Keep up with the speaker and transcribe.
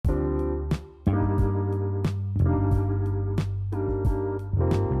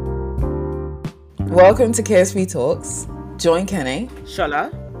Welcome to KSB Talks. Join Kenny,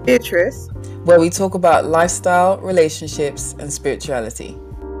 Shola, Beatrice, where we talk about lifestyle, relationships, and spirituality.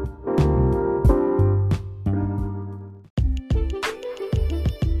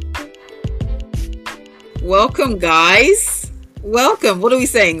 Welcome, guys. Welcome. What are we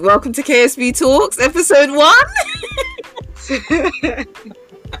saying? Welcome to KSB Talks, episode 1.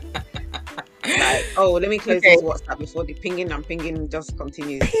 Right. Oh, let me close this WhatsApp before the pinging and pinging just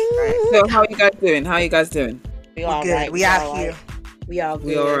continues. Right. So, how are you guys doing? We are good. right. We are here. We are good.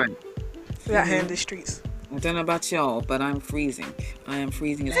 We all right. We out here in the streets. I don't know about y'all, but I'm freezing. I am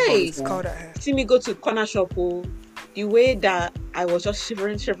freezing. As Hey, cold as It's well. cold out here. See me go to corner shop. The way that I was just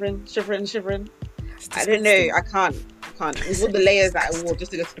shivering. It's I don't know. disgusting. I can't. With all the layers that I wore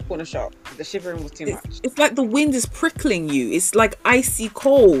just to go to the corner shop, the shivering was too much. It's like the wind is prickling you. It's like icy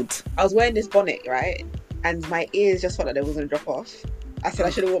cold. I was wearing this bonnet, right? And my ears just felt like they was going to drop off. I said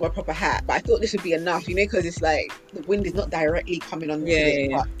I should have worn my proper hat, but I thought this would be enough, because it's like the wind is not directly coming on it.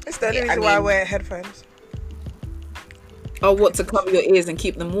 Yeah. But It's the only Yeah, I reason why I mean- wear headphones. Oh, what, to cover your ears and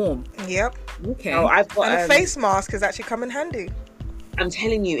keep them warm? Yep. Okay. Oh, I've got And a face mask has actually come in handy. I'm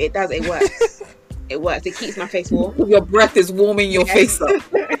telling you, it does. It works. It works. It keeps my face warm. Your breath is warming your face up.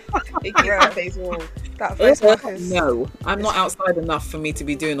 It keeps my face warm. That face mask is No, I'm not outside enough for me to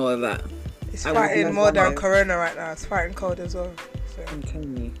be doing all of that. it's I would fighting love more one than though. Corona right now. It's fighting cold as well. So I'm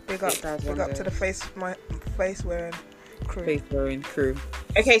telling you. big up, It does big up wonders. to the my face wearing crew. Face wearing crew.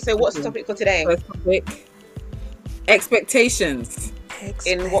 Okay, so what's the topic for today? First topic. Expectations.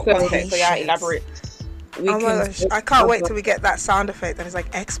 In what context? So yeah, elaborate. We Oh my gosh, I can't wait till we get that sound effect and it's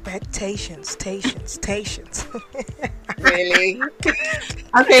like expectations, stations. Really?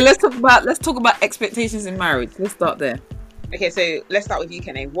 Okay, let's talk about expectations in marriage. Let's start there. Okay, so let's start with you,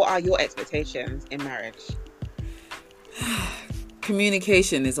 Kenny. What are your expectations in marriage?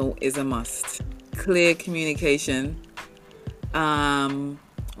 Communication is a must. Clear communication,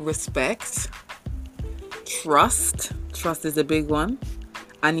 respect, trust. Trust is a big one.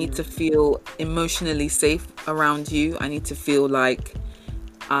 I need to feel emotionally safe around you. I need to feel like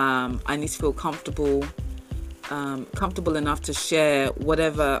I need to feel comfortable enough to share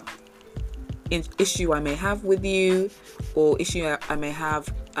whatever issue I may have with you, or issue I may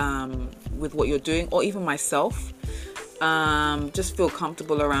have with what you're doing, or even myself. Just feel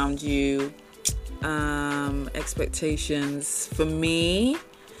comfortable around you. Expectations for me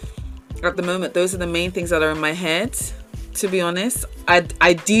at the moment, those are the main things that are in my head, to be honest.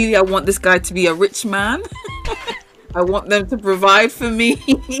 Ideally I want this guy to be a rich man. I want them to provide for me.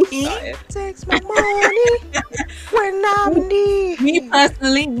 Started. Takes my money when I'm in need.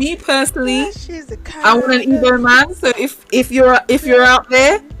 me personally, She's the kind I want an Igbo man. So if you're out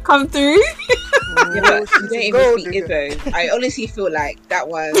there, come through. Yeah, but she's you a don't even gold speak digger. Igbo. I honestly feel like that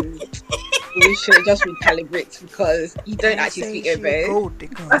one we should just recalibrate because you don't actually speak Igbo.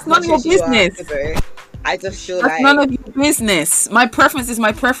 That's none of your Much as you are business. Igbo, I just feel That's like none of your business. My preference is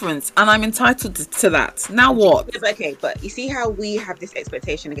my preference, and I'm entitled to that. Now what? Yeah, but okay, but you see how we have this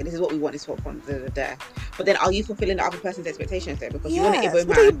expectation again. This is what we want. This is what we want. But then, are you fulfilling the other person's expectations though? Because you want an Yes. Igbo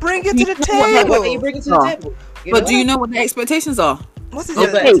What do you man. bring it to the What table? are you bringing to the Oh. table? But do you know what the expectations are? What is Oh,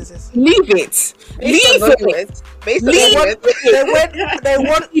 it? but- What is this? Leave it. Leave it. Based on Leave Nollywood. They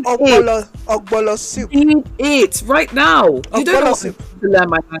want ogbolo soup. Leave it right now. You don't know Ogbolo what soup. to learn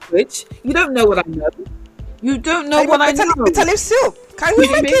my language. You don't know what I know. You don't know what I know. Bitter leaf soup. Can you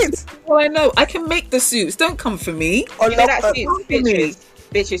make it? Well, I know. I can make the soups. Don't come for me. You know that Olo- soup, for me.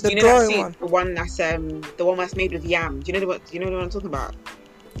 bitches. The Do you know that drawing soup? one. The one that's made with yam. Do you know what? Do you know what I'm talking about?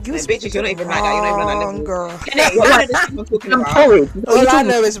 You Like, bitches, you're not even like that. You're not even on that wrong, level. girl. Yeah, you know the soup I'm talking I'm about. horrid. All I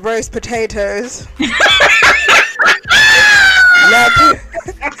know is roast potatoes.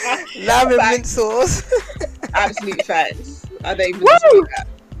 Lamb and mint sauce. Absolute facts. I don't even Woo! speak that.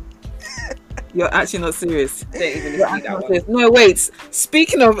 You're actually not serious. Don't even You're speak actually that not one. serious. No, wait.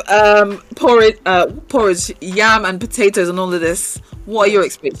 Speaking of porridge, yam and potatoes and all of this, what are your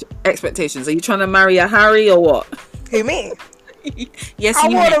expectations? Are you trying to marry a Harry or what? Who me? Yes, I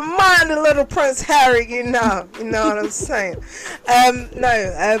you. want to mind the little Prince Harry, you know what I'm saying.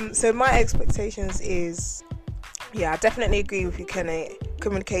 So my expectations is, I definitely agree with you, Kenny.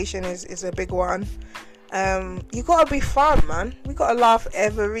 Communication is a big one. You gotta be fun, man. We gotta laugh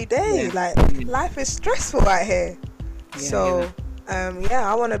every day. Yeah. Like life is stressful out here. Yeah, So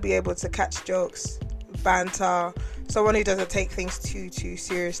I want to be able to catch jokes, banter, someone who doesn't take things too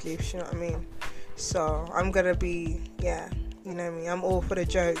seriously, if you know what I mean. So I'm gonna be, you know what I mean, I'm all for the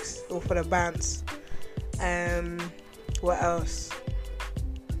jokes, all for the bants. What else?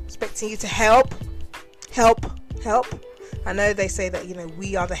 Expecting you to help. I know they say that, you know,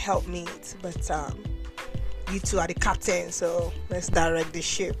 we are the helpmeet, but you two are the captain, so let's direct the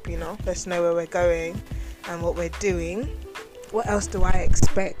ship, you know, let's know where we're going and what we're doing. What else do I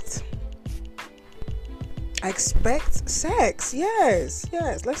expect? I expect sex. Yes,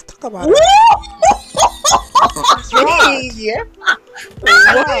 let's talk about it. That's right. Yeah.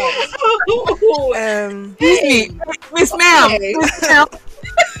 Excuse me, Miss Ma'am. Miss Ma'am.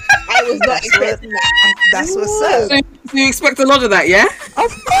 I was not expecting that. That's what's up. So you expect a lot of that, yeah?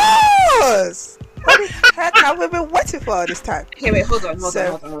 Of course. What the heck have we been waiting for all this time? Okay, wait, hold on.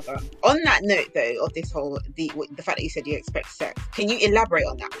 On that note, though, of this whole the fact that you said you expect sex, can you elaborate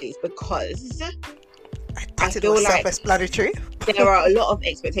on that, please? Because I feel like self-explanatory. there are a lot of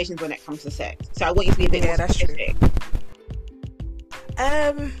expectations when it comes to sex, so I want you to be a bit more specific.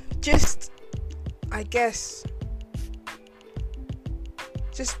 Just, I guess,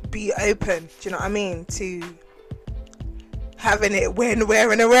 just be open. Do you know what I mean? To having it when,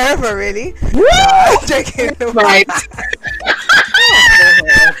 where, and wherever, really. No, I'm joking. Right.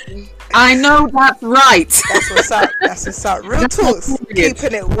 I know that's right. That's what's up. Real talks.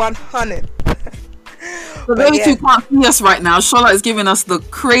 Keeping it 100. For those who can't see us right now, Charlotte is giving us the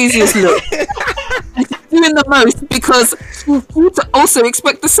craziest look. She's doing the most because she's due to also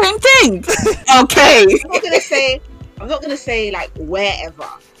expect the same thing. Okay. I'm not gonna say like wherever,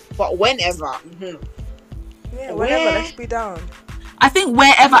 but whenever. Mm-hmm. Yeah, whenever. Let's be down. I think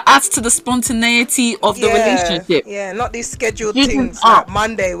wherever adds to the spontaneity of the relationship. Yeah, not these scheduled things. Like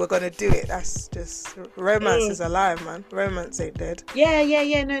Monday we're gonna do it. That's just romance is alive, man. Romance ain't dead. Yeah.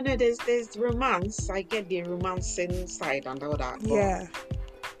 No. There's romance. I get the romance inside and all that. But... Yeah,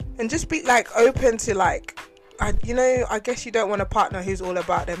 and just be like open to like, I guess you don't want a partner who's all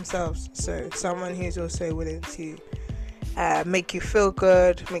about themselves. So someone who's also willing to make you feel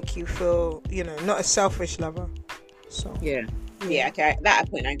good, make you feel, not a selfish lover. So yeah, okay, that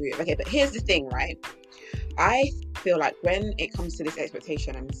point I agree with. Okay, but here's the thing, right? I feel like when it comes to this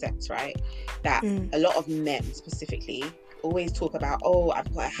expectation and sex, right, that a lot of men specifically always talk about, oh,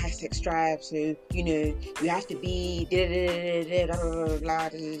 I've got a high sex drive, so you have to be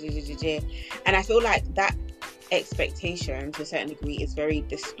and I feel like that expectation to a certain degree is very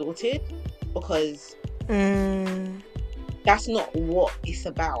distorted because that's not what it's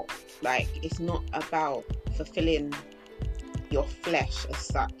about. Like, it's not about fulfilling your flesh as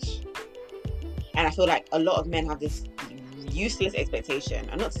such. And I feel like a lot of men have this useless expectation,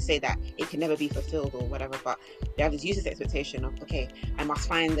 and not to say that it can never be fulfilled or whatever, but they have this useless expectation of, okay, I must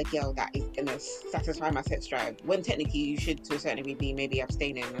find the girl that is gonna satisfy my sex drive, when technically you should to a certain degree be maybe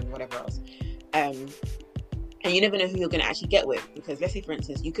abstaining and whatever else. And you never know who you're going to actually get with, because let's say, for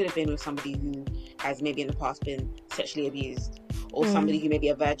instance, you could have been with somebody who has maybe in the past been sexually abused, or somebody who may be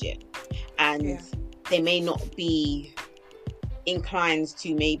a virgin, and they may not be inclined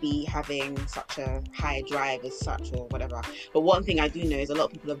to maybe having such a high drive as such or whatever. But one thing I do know is a lot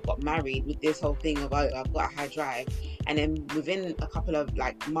of people have got married with this whole thing of, oh, I've got a high drive, and then within a couple of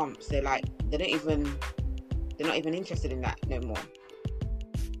like months they're not even interested in that no more.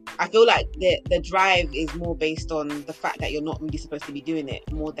 I feel like the drive is more based on the fact that you're not really supposed to be doing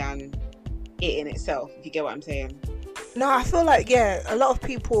it, more than it in itself, if you get what I'm saying. No, I feel like, a lot of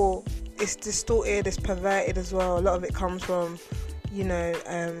people, it's distorted, it's perverted as well. A lot of it comes from,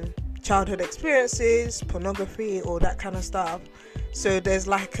 childhood experiences, pornography, all that kind of stuff. So there's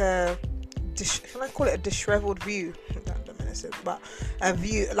like can I call it a disheveled view? But a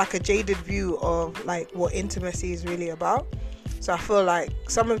view, like a jaded view of like what intimacy is really about. So I feel like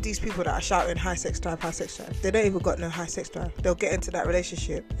some of these people that are shouting high sex drive, they don't even got no high sex drive. They'll get into that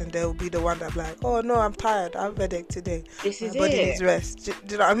relationship and they'll be the one that be like, oh no, I'm tired, I have a headache today. This is my body needs rest. Do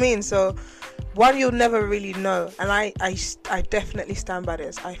you know what I mean? So one, you'll never really know. And I definitely stand by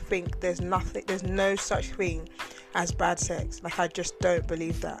this. I think there's no such thing as bad sex. Like, I just don't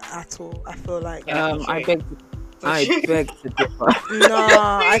believe that at all. I feel like I beg to differ.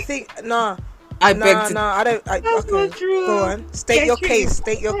 I don't. Go on. State your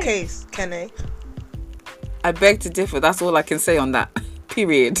case, Kenny. I beg to differ. That's all I can say on that.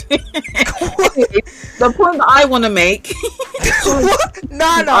 Period. The point that I want to make. No.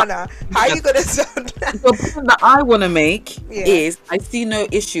 How are you gonna sound that? The point that I want to make is, I see no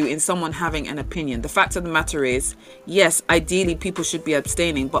issue in someone having an opinion. The fact of the matter is, yes, ideally people should be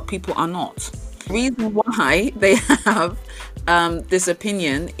abstaining, but people are not. The reason why they have this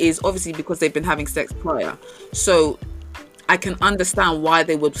opinion is obviously because they've been having sex prior. So I can understand why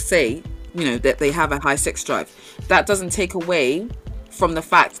they would say, that they have a high sex drive. That doesn't take away from the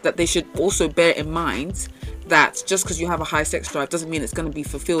fact that they should also bear in mind that just because you have a high sex drive doesn't mean it's going to be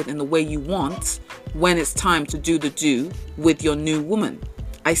fulfilled in the way you want when it's time to do the do with your new woman.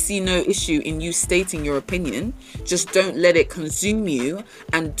 I see no issue in you stating your opinion. Just don't let it consume you,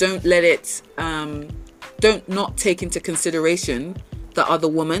 and don't let it don't not take into consideration the other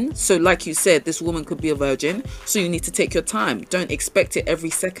woman. So like you said, this woman could be a virgin, so you need to take your time. Don't expect it every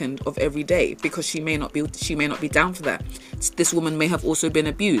second of every day, because she may not be down for that. This woman may have also been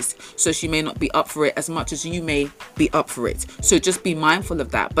abused, so she may not be up for it as much as you may be up for it. So just be mindful of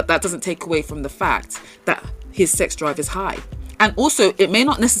that. But that doesn't take away from the fact that his sex drive is high. And also, it may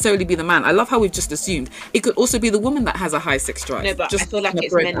not necessarily be the man. I love how we've just assumed it could also be the woman that has a high sex drive. No, but just I feel like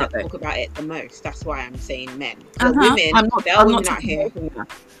it's men that talk about it the most. That's why I'm saying men. But women, there are women out here.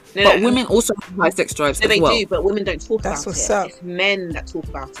 But women also have high sex drives as well. They do, but women don't talk about what's it. up. It's men that talk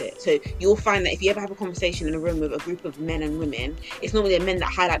about it. So you'll find that if you ever have a conversation in a room with a group of men and women, it's normally the men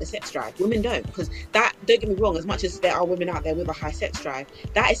that highlight the sex drive. Women don't, because that, don't get me wrong, as much as there are women out there with a high sex drive,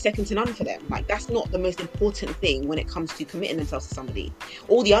 that is second to none for them. Like, that's not the most important thing when it comes to committing themselves to somebody.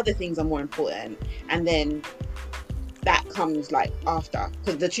 All the other things are more important, and then that comes like after.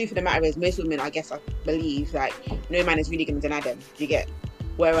 Because the truth of the matter is, most women, I guess, I believe, like, no man is really going to deny them. Do you get?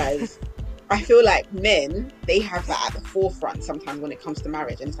 Whereas I feel like men, they have that at the forefront sometimes when it comes to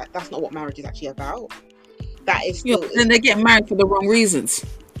marriage, and it's like, that's not what marriage is actually about. That is still, then they get married for the wrong reasons.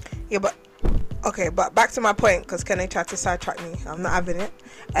 Yeah, but okay, but back to my point, because Kenny tried to sidetrack me. I'm not having it.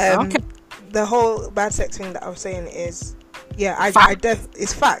 Okay. The whole bad sex thing that I was saying is, yeah,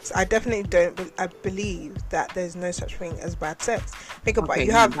 it's facts. I definitely don't. I believe that there's no such thing as bad sex. Think about it.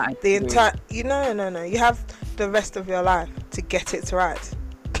 You have the entire. No. You have the rest of your life to get it right.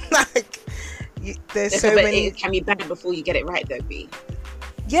 Like, there's so many. It can be bad before you get it right, though, B.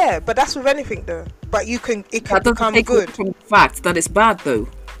 Yeah, but that's with anything, though. But it can become good. From the fact that it's bad, though.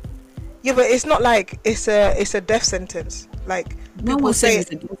 Yeah, but it's not like it's a death sentence. Like, no one says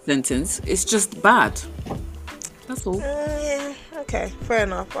it's a death sentence. It's just bad. That's all. Yeah, okay, fair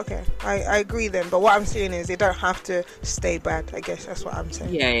enough. Okay, I agree then. But what I'm saying is, they don't have to stay bad. I guess that's what I'm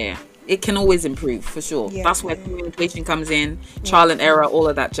saying. Yeah. It can always improve, for sure. Yeah, that's where communication comes in, trial and error, all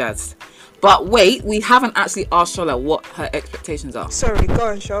of that jazz. But wait, we haven't actually asked Charlotte what her expectations are. Sorry, go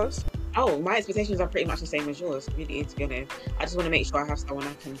on, Charles. Oh, my expectations are pretty much the same as yours, really, to be honest. I just want to make sure I have someone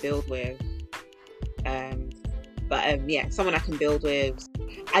I can build with. Someone I can build with.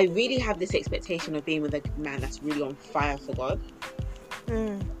 I really have this expectation of being with a man that's really on fire for God.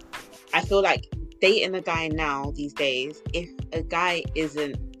 I feel like dating a guy now these days, if a guy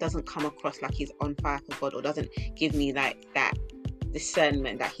doesn't come across like he's on fire for God, or doesn't give me like that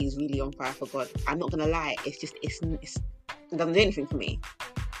discernment that he's really on fire for God, I'm not gonna lie, it doesn't do anything for me.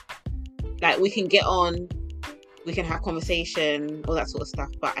 Like, we can get on, we can have conversation, all that sort of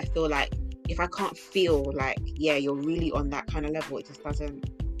stuff, but I feel like if I can't feel like, yeah, you're really on that kind of level, it just doesn't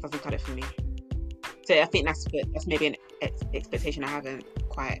cut it for me. So I think that's maybe an expectation that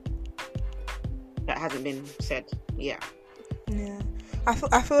hasn't been said. Yeah.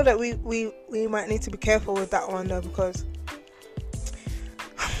 I feel that we might need to be careful with that one, though, because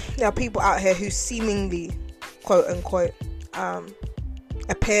there are people out here who seemingly, quote unquote,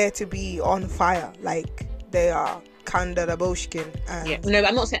 appear to be on fire, like they are Kanda Raboshkin. Yeah, no,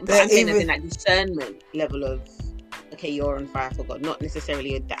 I'm not saying, but I'm saying there's that discernment level of, okay, you're on fire for God, not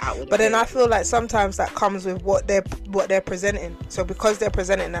necessarily the outward. But then I feel like sometimes that comes with what they're presenting. So because they're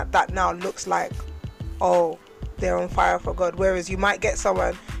presenting that now looks like, oh, they're on fire for God. Whereas you might get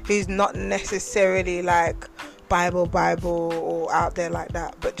someone who's not necessarily like Bible or out there like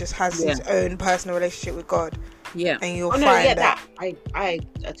that, but just has his own personal relationship with God. Yeah. And you'll find that. I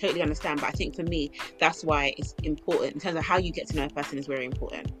totally understand, but I think for me, that's why it's important. In terms of how you get to know a person is very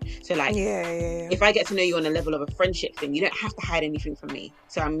important. So like, if I get to know you on a level of a friendship thing, you don't have to hide anything from me.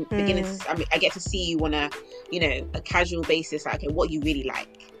 So I'm beginning to, I get to see you on a casual basis, like, okay, what you really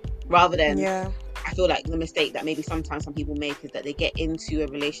like. Rather than, I feel like the mistake that maybe sometimes some people make is that they get into a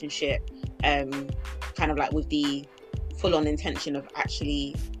relationship kind of like with the full-on intention of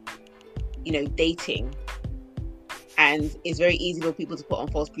actually, dating. And it's very easy for people to put on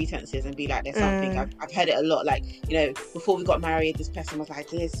false pretenses and be like, there's something. I've heard it a lot. Like, before we got married, this person was like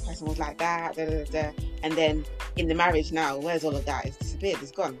this person was like that, and then in the marriage now, where's all of that? It's disappeared.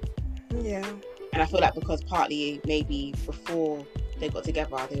 It's gone. Yeah. And I feel like because partly maybe before they got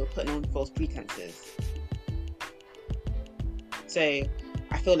together, they were putting on false pretenses. So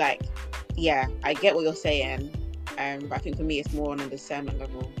I feel like, I get what you're saying, but I think for me it's more on a discernment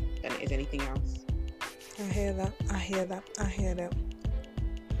level than it is anything else. I hear that.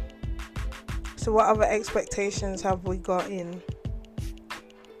 So what other expectations have we got in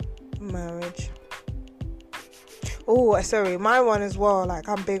marriage? Oh, sorry, my one as well, like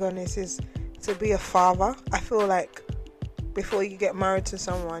I'm big on this, is to be a father. I feel like before you get married to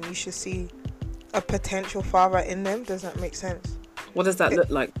someone, you should see a potential father in them. Does that make sense? What does that look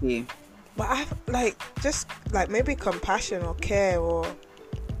like to you? But I like just like maybe compassion or care, or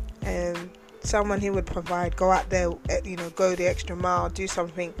someone who would provide, go out there, you know, go the extra mile, do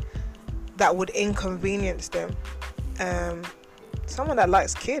something that would inconvenience them. Someone that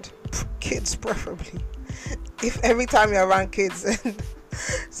likes kids preferably. If every time you're around kids and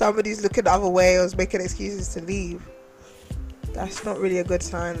somebody's looking the other way or is making excuses to leave, that's not really a good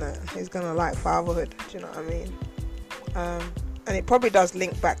sign that he's gonna like fatherhood. Do you know what I mean? And it probably does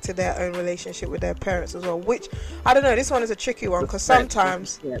link back to their own relationship with their parents as well, which I don't know, this one is a tricky one, because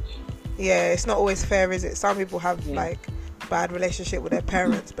sometimes it's not always fair, is it? Some people have like bad relationship with their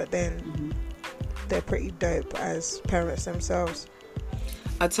parents, but then they're pretty dope as parents themselves.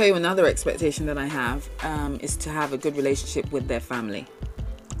 I'll tell you another expectation that I have is to have a good relationship with their family.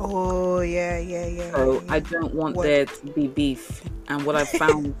 Oh, yeah. So I don't want there to be beef. And what I've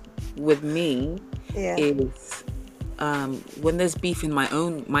found with me is when there's beef in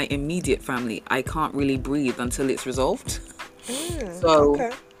my immediate family, I can't really breathe until it's resolved.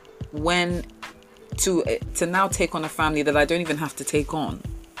 When to now take on a family that I don't even have to take on,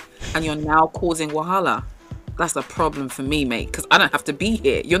 and you're now causing wahala, that's a problem for me, mate, because I don't have to be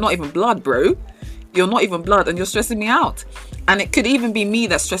here. You're not even blood, bro. You're not even blood, and you're stressing me out. And it could even be me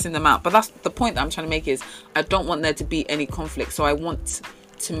that's stressing them out. But that's the point that I'm trying to make, is I don't want there to be any conflict. So I want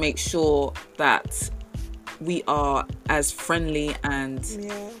to make sure that we are as friendly and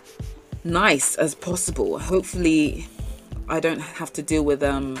nice as possible. Hopefully I don't have to deal with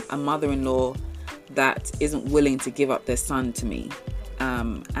a mother-in-law that isn't willing to give up their son to me,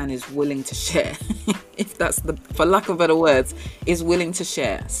 and is willing to share. If that's for lack of better words, is willing to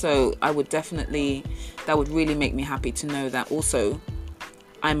share. So I would definitely, that would really make me happy to know that also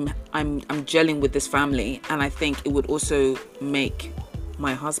I'm gelling with this family. And I think it would also make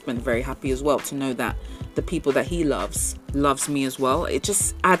my husband very happy as well, to know that the people that he loves me as well. It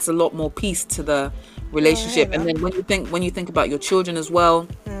just adds a lot more peace to the relationship. And then when you think about your children as well,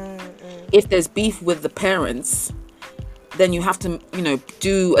 if there's beef with the parents, then you have to, you know,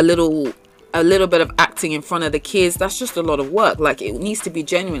 do a little bit of acting in front of the kids. That's just a lot of work. Like, it needs to be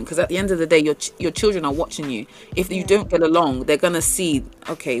genuine, because at the end of the day, your children are watching you. If you don't get along, they're gonna see,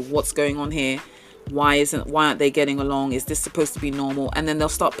 okay, what's going on here? Why aren't they getting along? Is this supposed to be normal? And then they'll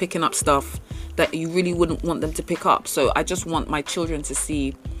start picking up stuff that you really wouldn't want them to pick up. So I just want my children to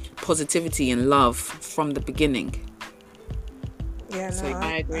see positivity and love from the beginning. Yeah, no, So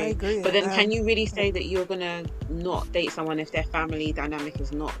I agree. But then can you really say that you're gonna not date someone if their family dynamic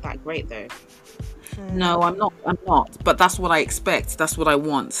is not that great though? No, I'm not. But that's what I expect. That's what I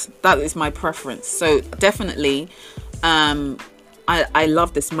want. That is my preference. So definitely, I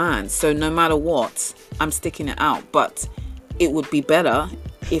love this man. So no matter what, I'm sticking it out. But it would be better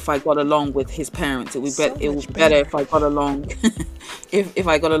if I got along with his parents. It would be better if I got along if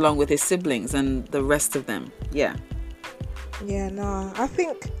I got along with his siblings and the rest of them. Yeah. Yeah, no, I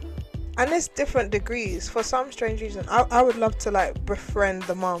think, and there's different degrees. For some strange reason, I would love to like befriend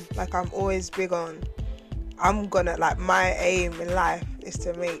the mom. Like, I'm always big on, I'm gonna, like, my aim in life is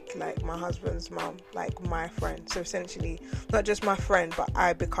to make like my husband's mom like my friend. So essentially, not just my friend, but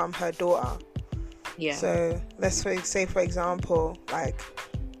I become her daughter. Yeah. So let's say, for example, like,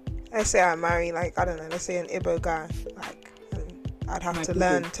 let's say I marry, like, I don't know, let's say an Igbo guy, like, I'd have to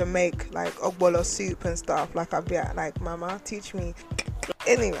learn to make like ogbolo soup and stuff. Like, I'd be like, Mama, teach me.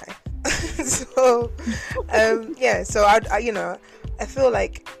 Anyway, so so I you know, I feel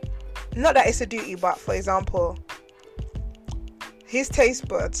like, not that it's a duty, but for example, his taste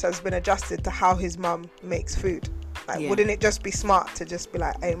buds has been adjusted to how his mum makes food. Like, wouldn't it just be smart to just be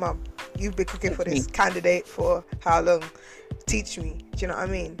like, hey mum, you've been cooking for this candidate for how long? Teach me. Do you know what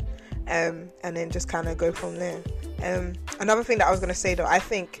I mean? And then just kind of go from there. Another thing that I was going to say though, I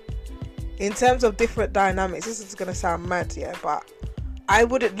think in terms of different dynamics, this is going to sound mad, but I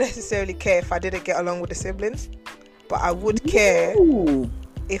wouldn't necessarily care if I didn't get along with the siblings, but I would care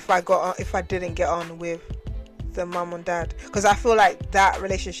if I didn't get on with the mum and dad, because I feel like that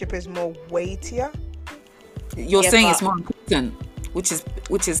relationship is more weightier. You're saying it's more important, which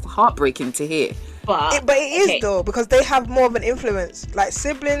is heartbreaking to hear. But it is though, because they have more of an influence. Like,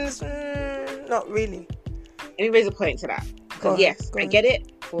 siblings, not really. Let me raise a point to that. Because I get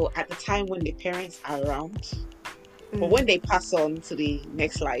it for at the time when the parents are around. But when they pass on to the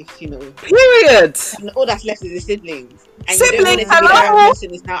next life, you know. Period. And all that's left is the siblings. And siblings, you don't want it to be that one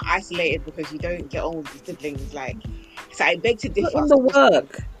person is now isolated because you don't get on with the siblings. Like, so I beg to differ. Not in the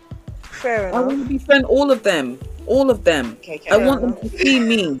work. Fair enough. I want to befriend all of them. All of them. Okay, I want them to see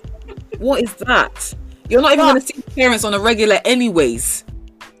me. What is that? You're not even But- going to see your parents on a regular anyways.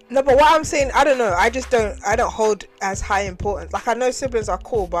 No, but what I'm saying, I don't know. I don't hold as high importance. Like, I know siblings are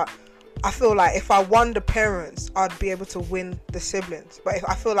cool, but I feel like if I won the parents, I'd be able to win the siblings. But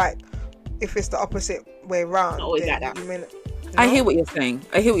I feel like if it's the opposite way around, Not always then like that. you may not. I No? hear what you're saying.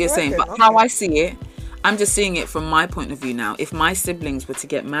 I hear what you're saying. But Okay. how I see it, I'm just seeing it from my point of view now. If my siblings were to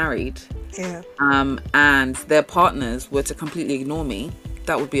get married, Yeah. and their partners were to completely ignore me,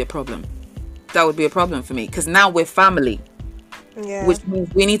 that would be a problem. That would be a problem for me, because now we're family, Yeah. which means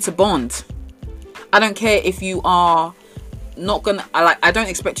we need to bond. I don't care if you are not gonna. I don't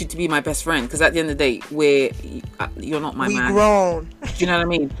expect you to be my best friend, because at the end of the day, you're not my we man. grown. Do you know what I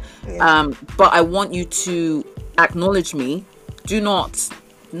mean? Yeah. But I want you to acknowledge me. Do not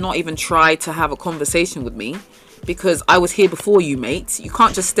even try to have a conversation with me, because I was here before you, mate. You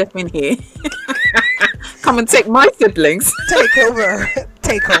can't just step in here. Come and take my siblings Take over.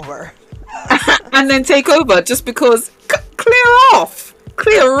 Take over. and then take over just because.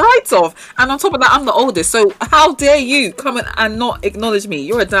 Clear right off. And on top of that, I'm the oldest, so how dare you come and not acknowledge me?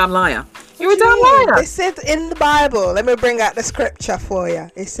 You're a damn liar. You're a damn liar. It said in the Bible, let me bring out the scripture for you.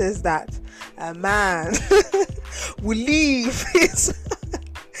 It says that a man will leave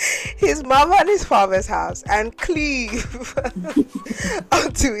his mother and his father's house and cleave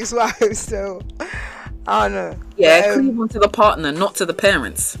unto his wife. So, I don't know. Yeah, cleave on to the partner, not to the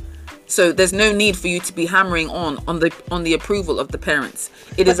parents. So there's no need for you to be hammering on the approval of the parents.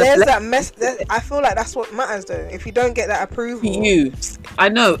 It is there's a that mess. I feel like that's what matters, though. If you don't get that approval, you. I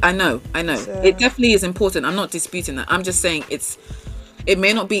know. So- It definitely is important. I'm not disputing that. I'm just saying it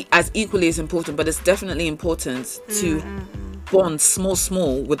may not be as equally as important, but it's definitely important to bond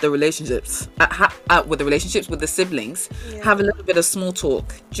small with the relationships, with the siblings. Yeah. Have a little bit of small talk.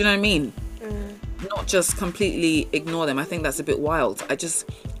 Do you know what I mean? Not just completely ignore them. I think that's a bit wild.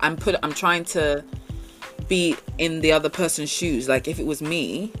 I'm trying to be in the other person's shoes. Like, if it was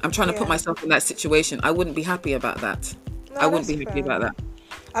me, I'm trying to put Yeah. myself in that situation. I wouldn't be happy about that. I wouldn't be happy about that.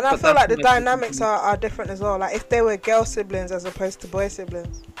 And I But feel that's like the my dynamics opinion. are different as well. Like, if they were girl siblings as opposed to boy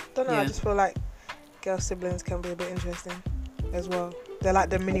siblings, don't know. I Yeah. just feel like girl siblings can be a bit interesting as well. They're like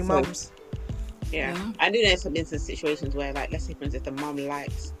the mini mums. Yeah. Yeah. I do know some instance situations where, like, let's say for instance, the mum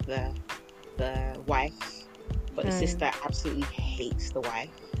likes the wife, but the sister absolutely hates the wife.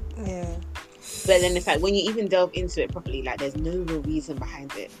 Yeah. But then it's like, when you even delve into it properly, like, there's no real reason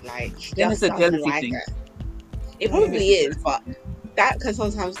behind it. Like, she Then just it's a doesn't jealousy like thing. her. It probably is, but that can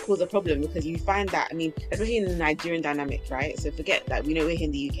sometimes cause a problem, because you find that, I mean, especially in the Nigerian dynamic, right? So forget that, we know we're here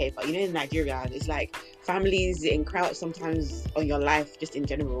in the UK, but you know, in Nigeria, it's like families encroach sometimes on your life just in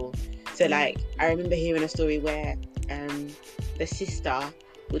general. So like, I remember hearing a story where the sister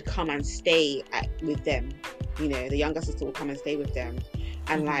would come and stay with them. You know, the younger sister would come and stay with them,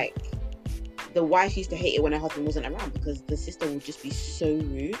 and like, the wife used to hate it when her husband wasn't around, because the sister would just be so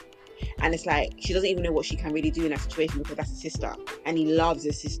rude. And it's like, she doesn't even know what she can really do in that situation, because that's a sister and he loves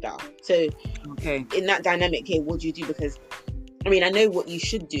his sister. So Okay. in that dynamic here, what do you do? Because I mean, I know what you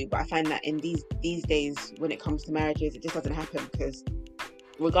should do, but I find that in these days, when it comes to marriages, it just doesn't happen, because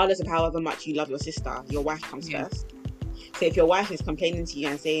regardless of however much you love your sister, your wife comes first. So if your wife is complaining to you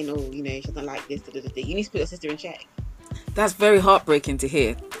and saying, oh, you know, she doesn't like this, you need to put your sister in check. That's very heartbreaking to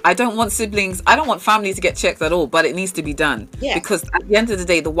hear. I don't want family to get checked at all, but it needs to be done. Yeah. Because at the end of the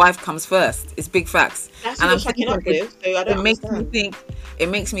day, the wife comes first. It's big facts. That's what you're checking up with, so I don't understand. It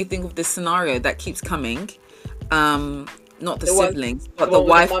makes me think of this scenario that keeps coming. Not the one- siblings, but the the one with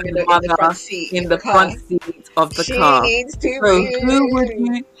wife the mum and in the the mother front seat in in the the car. front seat of the She car. needs to So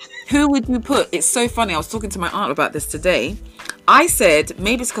be. who would you put? It's so funny. I was talking to my aunt about this today. I said,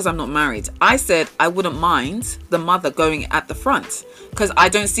 maybe it's because I'm not married. I said I wouldn't mind the mother going at the front, because I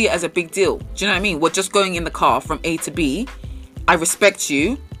don't see it as a big deal. Do you know what I mean? We're just going in the car from A to B. I respect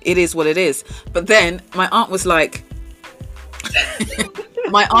you. It is what it is. But then my aunt was like,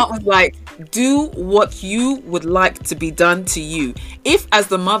 do what you would like to be done to you. If as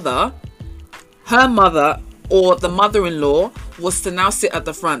the mother, her mother or the mother-in-law was to now sit at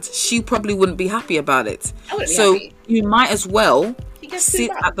the front, she probably wouldn't be happy about it. I wouldn't be So happy. you might as well She gets sit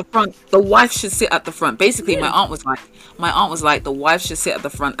too bad. at the front. The wife should sit at the front. Basically, my aunt was like, the wife should sit at the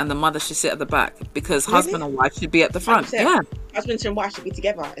front and the mother should sit at the back, because husband and wife should be at the front. 100%. Yeah. Husband and wife should be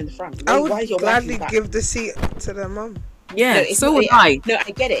together in the front. I Why would is your wife in gladly the back? give the seat to their mum. Yeah, it's so not- would I. No,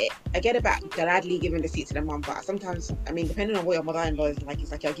 I get it. I get about gladly giving the seat to the mum, but sometimes, I mean, depending on what your mother-in-law is like,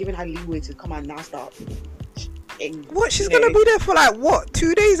 it's like you're giving her leeway to come and now start. What? She's gonna be there for like what?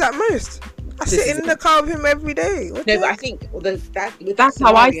 2 days at most. I This sit is in the car with him every day. What No, the but I heck? think with That's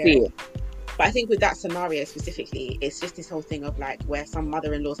how I scenario- see it. But I think with that scenario specifically, it's just this whole thing of like where some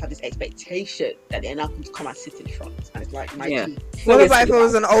mother-in-laws have this expectation that they're now going to come and sit in front, and it's like, my Yeah. G. What about if it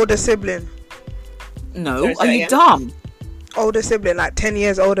was an older sibling? No, Sorry, are you again? dumb? Older sibling, like 10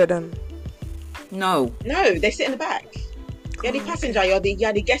 years older than. No. No, they sit in the back. You're the passenger. You're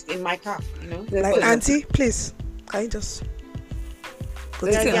the guest in my car. You know. Like, But- auntie, please, can you just go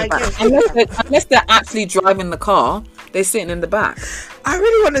Yeah, to Sit in yeah, the back. yeah. Unless they're actually driving the car, they're sitting in the back. I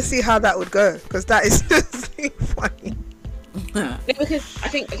really want to see how that would go, because that is just funny. No, because I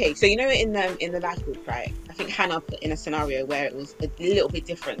think, okay, so you know in the life group, right? I think Hannah put in a scenario where it was a little bit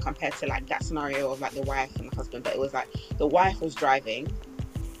different compared to like that scenario of like the wife and the husband, but it was like the wife was driving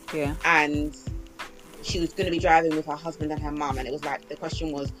Yeah. and she was going to be driving with her husband and her mum, and it was like the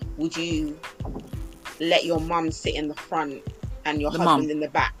question was, would you let your mum sit in the front and your The husband mum. in the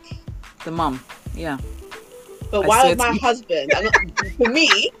back? The mum. Yeah. But I why said- is my husband? For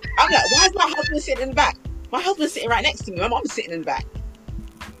me, I'm like, why is my husband sitting in the back? My husband's sitting right next to me. My mom's sitting in the back.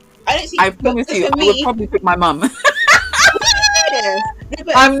 I don't see. I promise but you, for I would me, probably pick my mum. yeah. No,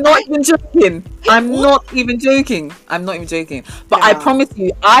 but I'm not even joking. I'm What? not even joking. I'm not even joking. But I Yeah. promise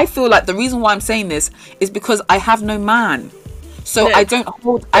you, I feel like the reason why I'm saying this is because I have no man. So No. I don't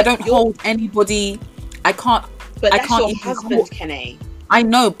hold anybody. I can't But I that's can't your even husband, hold- Kenny. I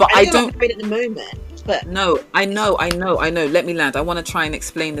know, but I I know don't I'm married at the moment, but No, I know. Let me land. I want to try and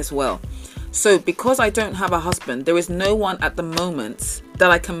explain this well. So, because I don't have a husband, there is no one at the moment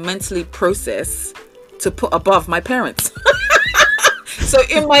that I can mentally process to put above my parents. So,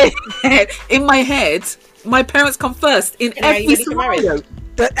 in my head, my parents come first in And are you every ready for marriage? scenario.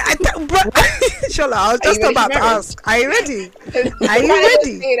 Shola, I was Are you just ready about for to marriage? ask, are you ready? Are you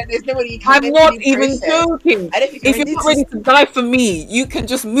ready? That there's nobody you can I'm mentally not even process. joking. I don't think If you're you're not ready. ready to die for me, you can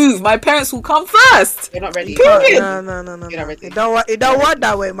just move. My parents will come first. You're not ready. Period. No. You're not ready. It don't work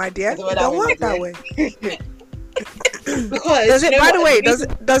that way, my dear. It don't work that way. Because Does it? you know By the what? way,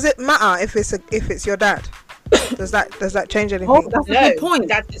 reason- does it matter if it's your dad? Does that change anything? Oh, that's a No, good point.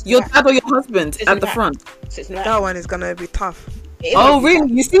 Dad sits in Your the back. dad or your husband Sits in at the the back. front. Sits in the back. That one is gonna be tough. It is Oh, gonna be really? tough.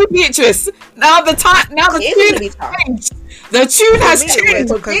 You see, Beatrice? Now the It is gonna be tune tough. changed. The tune has me, it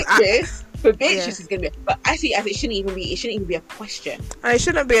changed. was- For Because Beatrice is gonna be. But I see as it shouldn't even be a question. And it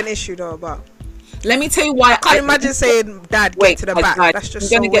shouldn't be an issue though. But Let me tell you why. I can't imagine saying, "Dad, Wait, get to the back." guys, That's just I'm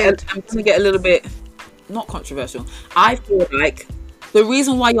so gonna weird. I'm gonna get a little bit not controversial. I feel like the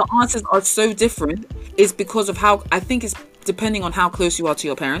reason why your answers are so different is because of how I think it's depending on how close you are to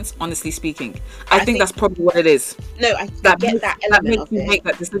your parents. Honestly speaking, I think think- that's probably what it is. No, I That get makes, that that element makes of you it. make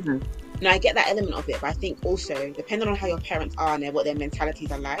that decision. No, I get that element of it, but I think also depending on how your parents are and what their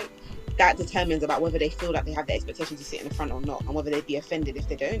mentalities are like, that determines about whether they feel like they have the expectation to sit in the front or not, and whether they'd be offended if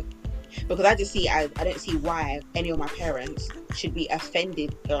they don't. Because I don't see why any of my parents should be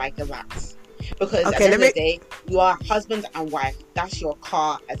offended like that. Because at Okay, the end let of the day, you are husband and wife. That's your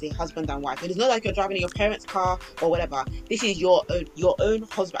car as a husband and wife. It's not like you're driving in your parents' car or whatever. This is your own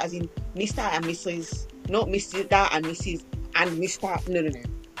husband, as in Mr. and Mrs. Not Mr. and Mrs. and Mr. No.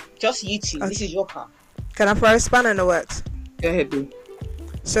 Just you two. Okay. This is your car. Can I throw a spanner in the works? Go ahead, B.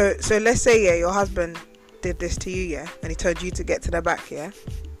 So let's say your husband did this to you, and he told you to get to the back, He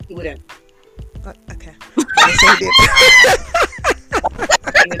wouldn't. Okay. Let's say he did.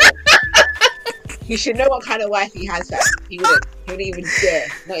 He wouldn't. He should know what kind of wife he has. That he wouldn't. He wouldn't even dare.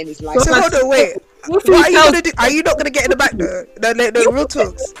 Not in his life. So hold on, wait. If What are he you tells- gonna do? Are you not gonna get in the back though? The real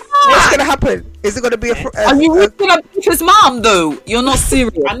talks. What's gonna happen? Is it gonna be Are you really gonna beat his mom though? You're not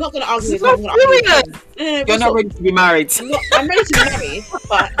serious. I'm not going to argue with You're him. not I'm not going to argue serious. with him. No, You're but not ready to be married. I'm ready to be married,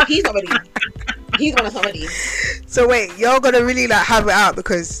 but he's not ready. He's one of somebody. So wait, you're gonna really like have it out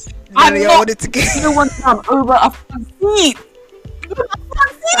because I'm y'all not- wanted to get. You don't want to come over a front seat. Over a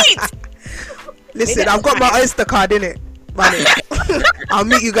front seat. Listen, Maybe I've got my Oyster card in it. I'll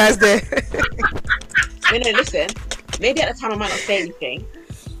meet you guys there. No, listen. Maybe at the time I might not say anything,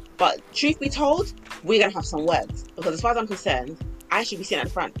 but truth be told, we're going to have some words. Because as far as I'm concerned, I should be sitting at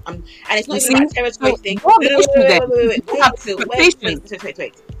the front. And it's not You even about see? territory So thing. you're the issue then. You have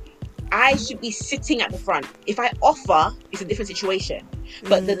Wait. I should be sitting at the front. If I offer, it's a different situation.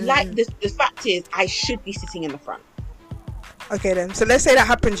 But the fact is, I should be sitting in the front. Okay then. So let's say that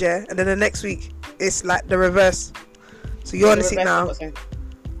happens, yeah, and then the next week it's like the reverse. So you're on the seat now,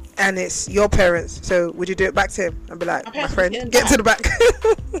 and it's your parents. So would you do it back to him and be like, My my parents friend, would sit in get the to the back?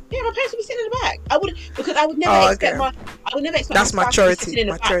 Yeah, my parents would be sitting in the back. I would never Oh, expect okay. I would never expect That's my spouse to be maturity, sitting in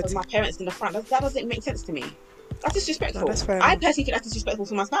the back maturity. with my parents in the front. That doesn't make sense to me. That's disrespectful. No, that's fair I enough. personally think that's disrespectful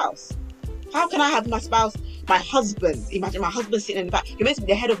for my spouse. How can I have my spouse, my husband? Imagine my husband sitting in the back. You're meant to be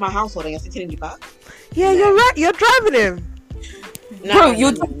the head of my household and you're sitting in the back. Yeah, you're right. You're driving him. Bro,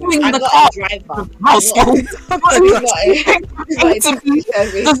 you're just doing I'm the not car a driver. household. It's not a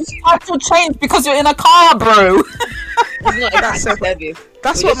service. The title change because you're in a car, bro. It's not a That's taxi so- service.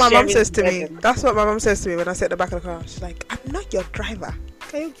 That's We're what just my mum sharing says to me. bread. That's what my mum says to me when I sit at the back of the car. She's like, I'm not your driver.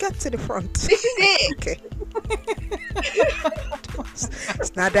 Can you get to the front? This is it. Okay.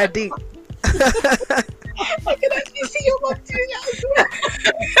 It's not that deep. I can actually see your mum doing that as well.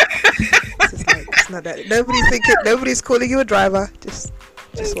 It's just like, it's not that. Nobody's calling you a driver. Just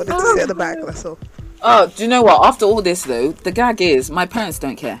wanted to sit at the back. That's all. Oh, do you know what? After all this, though, the gag is my parents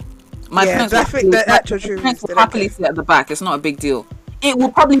don't care. My Yeah, parents I will think the happily- actual my truth parents is they will don't happily care. sit at the back. It's not a big deal. It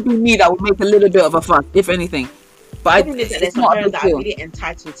will probably be me that will make a little bit of a fuss, if anything. But The problem is that there's it's some not a parents big that are deal. really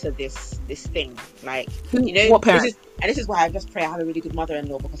entitled to this thing. Like, Who- you know, what parents? this is why I just pray I have a really good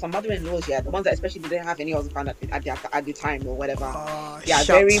mother-in-law, because some mother-in-laws, yeah, the ones that especially didn't have any husband at the time or whatever. Oh, Yeah, shots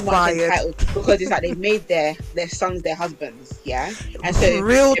very much fired. entitled, because it's like they've made their sons their husbands, yeah, and so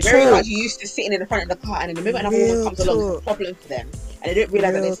Real they're very talk. much used to sitting in the front of the car, and in the moment another Real woman comes along, it's a talk. problem for them, and they don't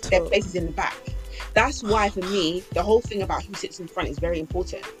realize Real that their talk. place is in the back. That's why, for me, the whole thing about who sits in front is very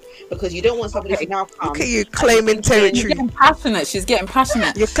important, because you don't want somebody to now come. Look at you claiming and She's territory. getting passionate. She's getting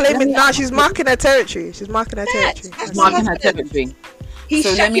passionate. You're claiming now. She's marking her territory. She's marking her territory. that's She's my marking her husband. territory. He's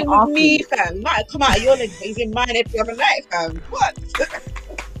So let me shacking ask with me, you. fam. Might have come out of your leg, but he's in mine every other night, fam. What?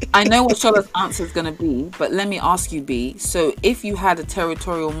 I know what Shola's answer is going to be, but let me ask you, B. So if you had a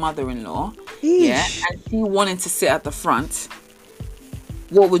territorial mother-in-law, yeah, Yeesh. and she wanted to sit at the front,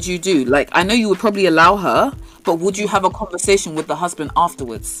 what would you do? Like, I know you would probably allow her, but would you have a conversation with the husband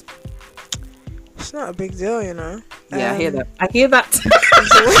afterwards? It's not a big deal, you know. Yeah, I hear that. I hear that.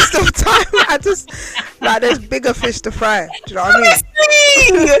 It's a waste of time. I just like there's bigger fish to fry. Do you know what I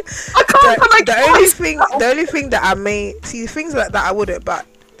mean? I can't. The only thing that I may see things like that I wouldn't, but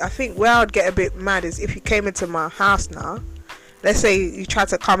I think where I'd get a bit mad is if you came into my house now. Let's say you try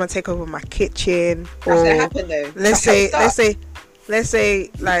to come and take over my kitchen, That's gonna or happen though. let's say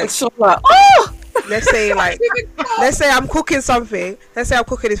like It's Shola. Oh, let's say I'm cooking something. Let's say I'm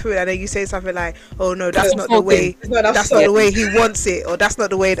cooking this food, and then you say something like, "Oh no, that's not the way. It's not enough That's not the way he wants it, or that's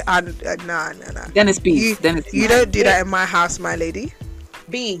not the way." Nah. then it's beef. Then it's You don't do that in my house, my lady.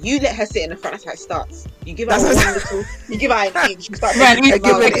 B, you let her sit in the front. That's how it starts. You give her That's one what- little. You give her an inch. You start Right, thinking you I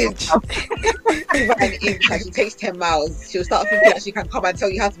give her 10 an miles. inch. Give her an inch, and she takes 10 miles. She'll start thinking that she can come and tell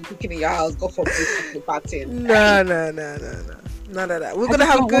you how to be cooking in your house. Go from this to bad in. No. None of that. We're gonna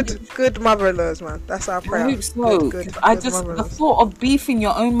have good mother-in-laws, man. That's our I prayer. hope so. Good I just the mother-in-laws. thought of beefing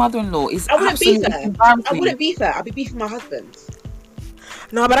your own mother-in-law is I wouldn't beef absolutely her. I embarrassing. wouldn't beef her. I'd be beefing my husband.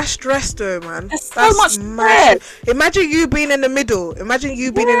 No, but that's stress though, man. There's so much mad. Imagine you being in the middle. You got your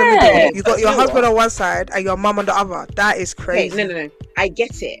You know husband what? on one side and your mum on the other. That is Okay, crazy. no. I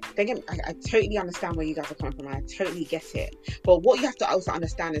get it. Don't get me, I totally understand where you guys are coming from. I totally get it. But what you have to also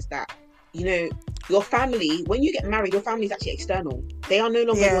understand is that, you know, your family, when you get married, your family is actually external. They are no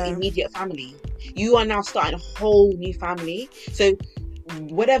longer Yeah. your immediate family. You are now starting a whole new family. So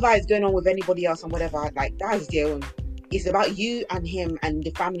whatever is going on with anybody else and whatever, like, that is their own. It's about you and him and the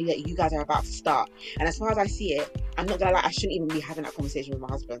family that you guys are about to start. And as far as I see it, I'm not gonna lie, I shouldn't even be having that conversation with my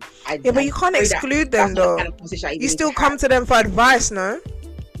husband. Yeah, but you can't exclude them that's not the though. kind of conversation I even You need still to come have. to them for advice, no?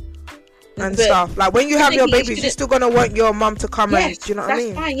 And But stuff. Like when you have your technically, babies, you're shouldn't- still gonna want your mum to come and Yes, do you know what I that's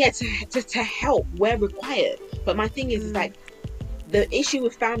mean? fine, yeah, to help where required. But my thing is like, the issue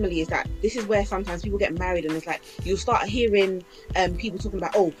with family is that this is where sometimes people get married and it's like you'll start hearing people talking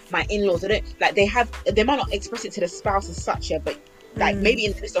about, oh, my in-laws, they might not express it to the spouse as such, yeah, but like maybe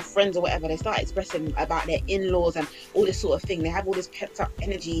in the midst of friends or whatever, they start expressing about their in-laws and all this sort of thing. They have all this pent up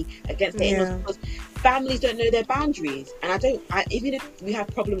energy against their Yeah. in-laws because families don't know their boundaries. And even if we have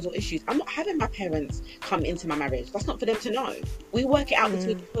problems or issues, I'm not having my parents come into my marriage. That's not for them to know. We work it out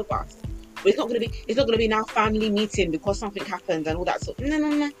between the two of us. But it's not gonna be now family meeting because something happened and all that sort.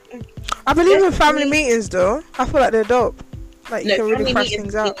 No. I believe in Yes, family me- meetings though. I feel like they're dope. Like you No, can really family crash meetings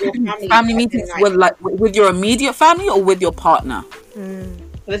things out. with your Family meetings with your immediate family or with your partner?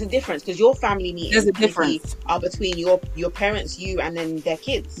 There's a difference because your family meetings There's a usually difference. are between your parents, you, and then their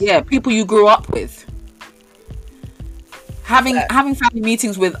kids. Yeah, people you grew up with. Having family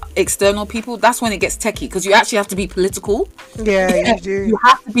meetings with external people, that's when it gets techie because you actually have to be political. Yeah, you do. You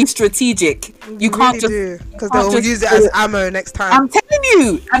have to be strategic. You can't just because can't they'll just use it do as it. ammo next time. I'm telling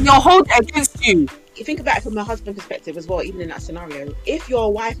you, and they'll hold it against you. You think about it from a husband perspective as well, even in that scenario. If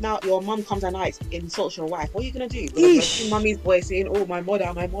your mum comes and insults your wife, what are you gonna do? Eesh. Mummy's voice saying, "Oh, my mother,"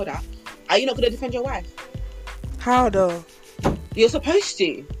 are you not gonna defend your wife? How though? You're supposed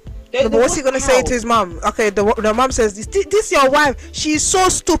to. No, but what's he gonna say How? to his mum? Okay, the mum says, "This your wife. She's so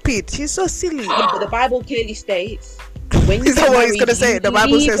stupid. She's so silly." But the Bible clearly states When you Is that get what he's married, gonna say? you The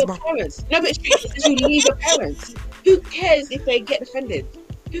Bible leave says, your "Mom." parents. No, but it's true. It says you leave your parents. Who cares if they get offended?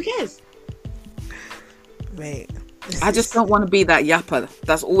 Who cares? Mate, I just don't want to be that yapper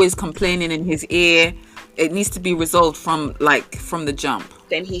that's always complaining in his ear. It needs to be resolved from the jump.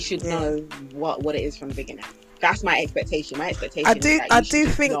 Then he should know what it is from the beginning. That's my expectation. My expectation. I is do. that I you should do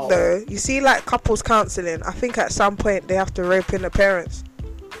just think know. though. You see, like couples counselling. I think at some point they have to rope in the parents.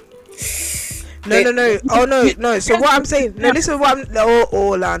 No. Oh no. So what I'm saying. No, listen. What I'm.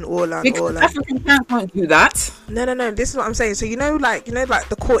 All on. Because African parents won't do that. No. This is what I'm saying. So like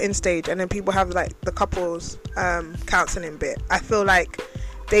the courting stage, and then people have like the couples counselling bit. I feel like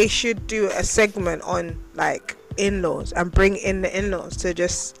they should do a segment on like in-laws and bring in the in-laws to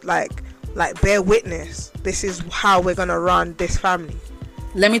just like bear witness. This is how we're gonna run this family.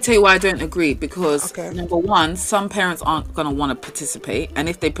 Let me tell you why I don't agree. Because Okay. number one, some parents aren't going to want to participate, and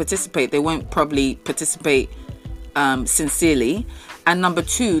if they participate, they won't probably participate sincerely. And number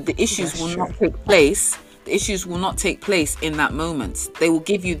two, the issues That's will true. not take place. The issues will not take place in that moment. They will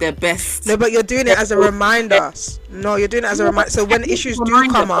give you their best. No, but you're doing it as a reminder. No, you're doing it as a reminder. So when issues do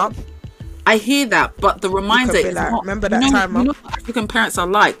come up, I hear that, but the reminder be is like, not. remember that time, You Mum? know what African parents are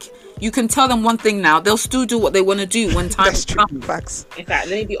like. You can tell them one thing now; they'll still do what they want to do when time that's true. comes. Facts. In fact,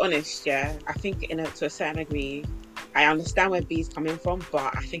 let me be honest. Yeah, I think to a certain degree, I understand where B's coming from,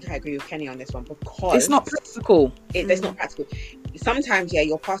 but I think I agree with Kenny on this one because It's not practical. It's not practical. Sometimes,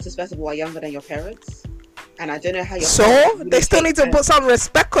 your pastors first of all are younger than your parents, and I don't know how your So parents really they still take need to the- put some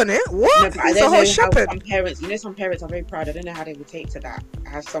respect on it. No, What? but I He's a don't whole know how shepherd. some parents are very proud. I don't know how they would take to that.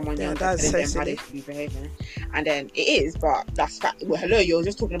 Have someone Yeah, younger that's telling so them how they silly. should be behaving, and then it is. But that's fact. Well, hello, you're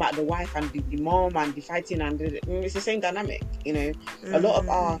just talking about the wife and the mom and the fighting, and it's the same dynamic. A lot of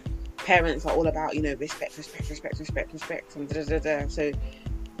our parents are all about respect, and da da da. So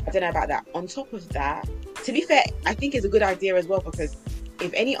I don't know about that. On top of that, to be fair, I think it's a good idea as well because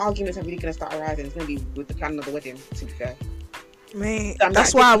if any arguments are really going to start arising, it's going to be with the planning of the wedding. To be fair. Mate, So I'm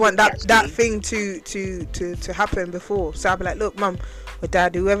that's like, why I this want is that actually- thing to happen before. So I'll be like, look, Mum, or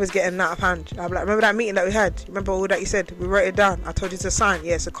Dad, whoever's getting out of hand. I'll be like, remember that meeting that we had? Remember all that you said? We wrote it down. I told you to sign.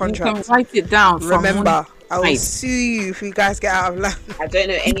 Yeah, it's a You can contract. write it down. From Remember, I will Right. sue you if you guys get out of line. I don't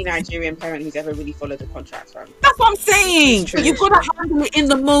know any Nigerian parent who's ever really followed the contracts, right? That's what I'm saying. It's true, You've it's got to handle it in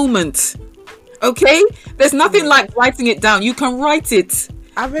the moment. Okay? There's nothing like writing it down. You can write it.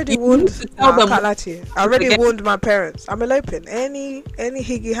 I already You warned. need to tell I them can't lie to you. I already forget- warned my parents. I'm eloping. Any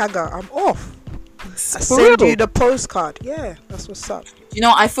higgy hagger, I'm off. I For send real. you the postcard. Yeah, that's what's up.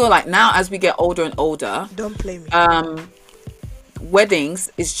 I feel like now as we get older and older, Don't play me. weddings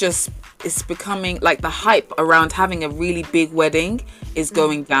it's becoming like the hype around having a really big wedding is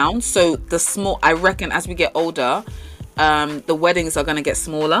going down. So I reckon as we get older, the weddings are going to get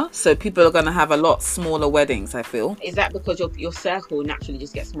smaller. So people are going to have a lot smaller weddings, I feel. Is that because your circle naturally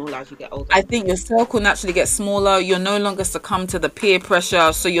just gets smaller as you get older? I think your circle naturally gets smaller. You're no longer succumb to the peer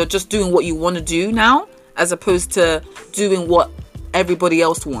pressure. So you're just doing what you want to do now, as opposed to doing what everybody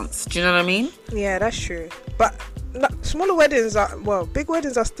else wants. Do you know what I mean? Yeah, that's true. But smaller weddings big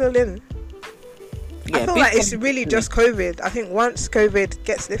weddings are still in. I feel big like it's weddings really are just COVID. I think once COVID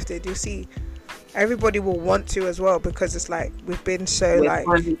gets lifted, you'll see everybody will want to as well because it's like we've been so We're like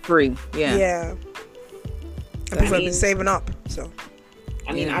quarantine free. Yeah. and people have been saving up. So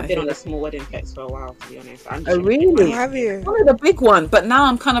I mean, Yeah, I've I been hear on the that. small wedding flex for a while, to be honest. Oh, really? have you? I wanted a big one, but now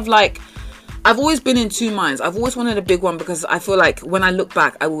I'm kind of like, I've always been in two minds. I've always wanted a big one because I feel like when I look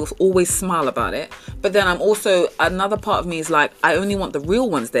back, I will always smile about it. But then I'm also, another part of me is like, I only want the real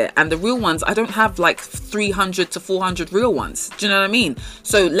ones there. And the real ones, I don't have like 300 to 400 real ones. Do you know what I mean?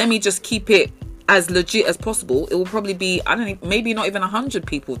 So let me just keep it as legit as possible. It will probably be, I don't know, maybe not even 100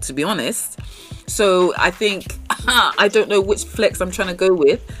 people, to be honest. So I think, I don't know which flex I'm trying to go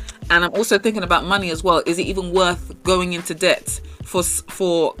with. And I'm also thinking about money as well. Is it even worth going into debt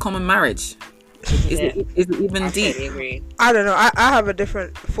for common marriage? Is it even I deep? totally agree. I don't know. I have a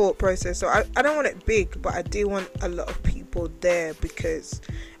different thought process. So I don't want it big, but I do want a lot of people there because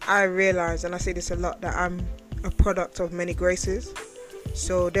I realize, and I say this a lot, that I'm a product of many graces.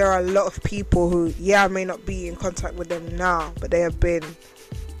 So there are a lot of people who, I may not be in contact with them now, but they have been,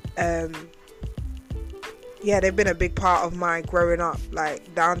 they've been a big part of my growing up,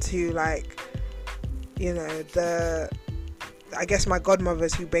 like down to like, I guess my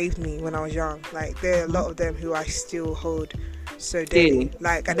godmothers who bathed me when I was young. Like there are a lot of them who I still hold so dearly.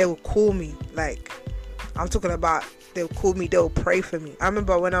 Like, and they will call me. Like, I'm talking about they'll call me. They'll pray for me. I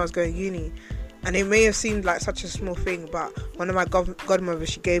remember when I was going uni, and it may have seemed like such a small thing, but one of my godmothers,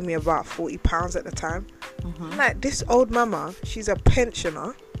 she gave me about £40 at the time. Like, this old mama, she's a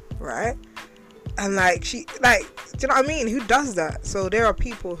pensioner, right? And like she, like, do you know what I mean? Who does that? So there are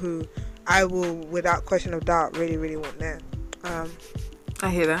people who I will, without question of doubt, really, really want there. I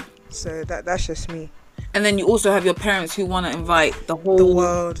hear that. So that's just me. And then you also have your parents who want to invite the The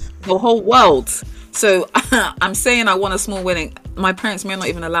world. whole world. So I'm saying I want a small wedding. My parents may not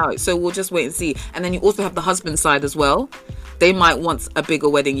even allow it. So we'll just wait and see. And then you also have the husband side as well. They might want a bigger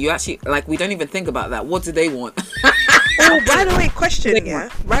wedding. You actually, like, we don't even think about that. What do they want? Oh, by the way, question, yeah,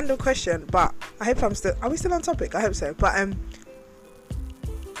 random question. But I hope are we still on topic? I hope so. But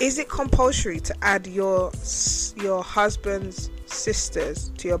is it compulsory to add your husband's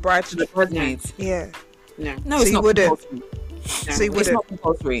sisters to your Bridesmaids. Yeah. No. No, So it's you not wouldn't? compulsory. So you It's wouldn't. not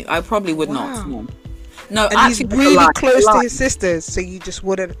compulsory. I probably would not. Wow. No, And actually, he's really close to lie. his sisters, so you just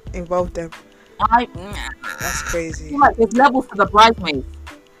wouldn't involve them. That's crazy. I feel like there's levels to the bridesmaids.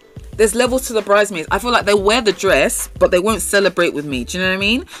 There's levels to the bridesmaids. I feel like they wear the dress, but they won't celebrate with me. Do you know what I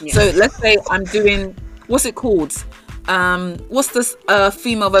mean? Yeah. So let's say I'm doing, what's it called? What's this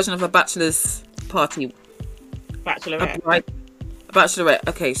female version of a bachelor's party? Bachelorette. A bachelorette.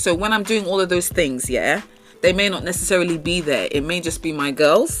 Okay, so when I'm doing all of those things, yeah, they may not necessarily be there. It may just be my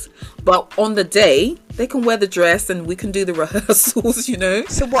girls. But on the day, they can wear the dress and we can do the rehearsals, you know.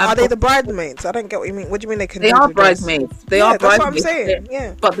 So what, are they the bridesmaids? I don't get what you mean. What do you mean they can? They do are the dress? bridesmaids. They Yeah, are that's what I'm bridesmaids. saying.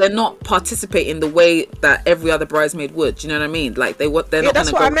 Yeah. But they're not participating the way that every other bridesmaid would. Do you know what I mean? Like they're Yeah, not.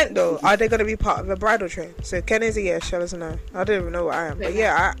 that's gonna what I go- meant though. Are they going to be part of a bridal train? So Ken is a yes, Shell is a no. I don't even know what I am, but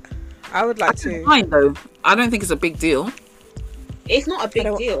yeah, I would like to. Fine though. I don't think it's a big deal. It's not a big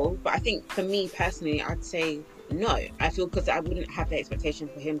don't- deal, but I think for me personally, I'd say no. I feel because I wouldn't have the expectation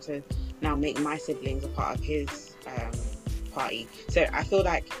for him to now make my siblings a part of his party. So I feel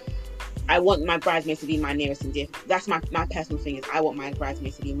like I want my bridesmaids to be my nearest and dearest. That's my personal thing, is I want my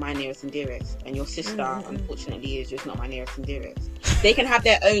bridesmaids to be my nearest and dearest. And your sister, unfortunately, is just not my nearest and dearest. They can have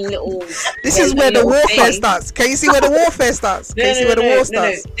their own little... This their is own where the little warfare thing. starts. Can you see where the warfare starts? Can you see where the war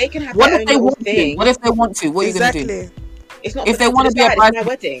starts? They can have What their if own they little want to? thing. What if they want to? What are you gonna do? Exactly. It's not if for they them wanna to be a decide, it's my bridesmaid?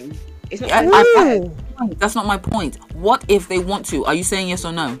 wedding. It's not. Ooh. That's not my point. What if they want to? Are you saying yes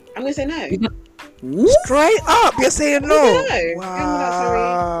or no? I'm gonna say no. What? Straight up, you're saying no. No.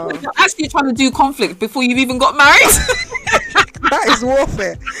 Wow. You're actually trying to do conflict before you've even got married. That is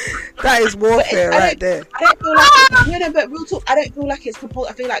warfare. That is warfare right there. I don't feel like no, but real talk. I don't feel like it's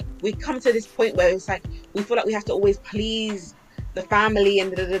compulsory. I feel like we come to this point where it's like we feel like we have to always please the family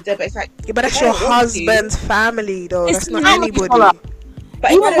and but it's like Yeah, but that's if I your don't want to- husband's family, though. It's That's not not anybody. Nicola.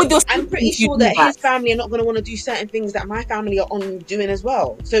 But Even if I with don't- your I'm pretty siblings, you sure do that that. his family are not going to want to do certain things that my family are on doing as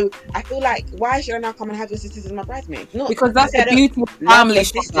well. So I feel like why should I now come and have your sisters as my bridesmaids? Not Because that's to say the I don't beauty of love family your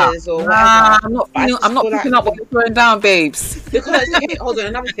structure. sisters or Nah, whatever. I'm not. But I I'm just not feel picking like- up what you're throwing down, babes. Because okay, hold on,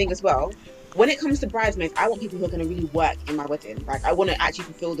 another thing as well. When it comes to bridesmaids, I want people who are going to really work in my wedding. Like I want to actually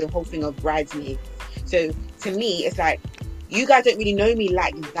fulfill the whole thing of bridesmaids. So to me, it's like you guys don't really know me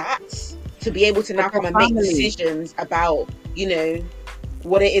like that to be able to now But come your and make family. decisions about, you know,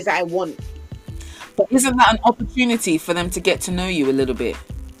 what it is that I want. But isn't that an opportunity for them to get to know you a little bit?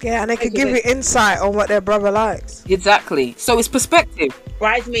 Yeah, and they could give you insight on what their brother likes. Exactly. So it's perspective.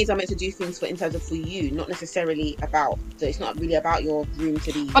 Bridesmaids are meant to do things for in terms of for you, not necessarily about. So it's not really about your groom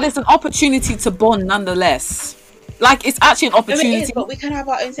to be. But it's an opportunity to bond nonetheless. Like it's actually an No, it opportunity. is, but we can have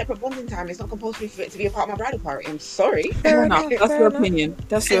our own separate bonding time. It's not compulsory for it to be a part of my bridal party. I'm sorry. Fair enough. That's fair your enough. opinion.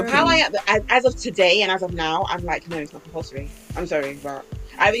 That's your How opinion. I am, as of today and as of now, I'm like, no, it's not compulsory. I'm sorry, but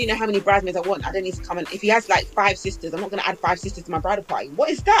I really know how many bridesmaids I want. I don't need to come and if he has like 5 sisters, I'm not going to add 5 sisters to my bridal party. What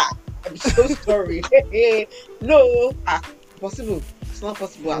is that? I'm so sorry. No, possible. It's not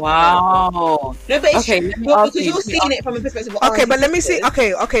possible. Wow. No, but it's Okay, let me ask because you- you're seeing it from a perspective of Okay, but let me see.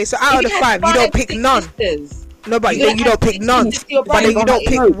 Okay. So out of the 5, you don't pick none. Sisters, No, but You're you gonna don't add pick 6 none. sisters to your But then you bridal don't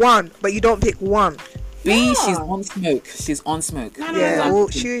party. pick one. But you don't pick one. B, Yeah. she's on smoke. She's on smoke. No, Yeah. no. Well,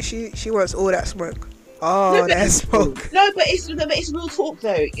 she wants all that smoke. Oh, No, but- that smoke. No, but it's real talk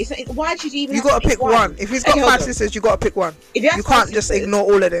though. Why should you even? You have gotta to pick one. If he's got Okay, hold 5 on. sisters, you gotta pick one. If he has You 5 can't just sisters- ignore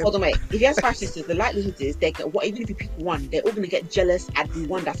all of them. Hold on, wait. If he has 5 sisters, the likelihood is even if you pick one, they're all gonna get jealous at the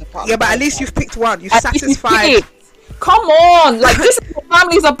one that's a part. Yeah, of but the at least party. you've picked one. You've At least you satisfied. pick. Come on, like this is what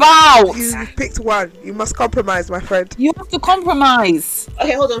family's about. You've picked one. You must compromise, my friend. You have to compromise.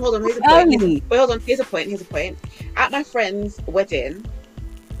 Okay, hold on. Here's a point. Early. Wait, hold on. Here's a point. At my friend's wedding,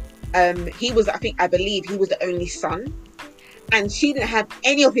 I believe he was the only son, and she didn't have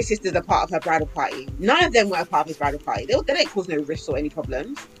any of his sisters a part of her bridal party. None of them were a part of his bridal party. They didn't cause no rifts or any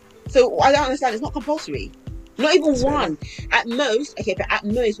problems. So I don't understand. It's not compulsory. Not even That's one. At most,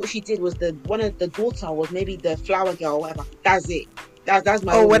 what she did was one of the daughter was maybe the flower girl or whatever. That's it. That's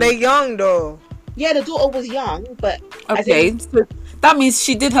my. Oh, only- were they young though? Yeah, the daughter was young, but as Okay, in- so that means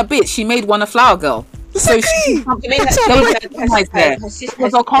she did her bit. She made one a flower girl. So Exactly. She made That's her, her she point. made compromise there. her sister, It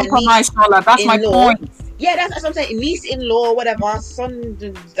was a compromise, Charlotte. That's my in-law. point. Yeah, that's what I'm saying. Niece-in-law, whatever, son,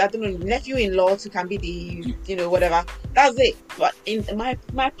 I don't know, nephew-in-law to can be the, you know, whatever. That's it. But in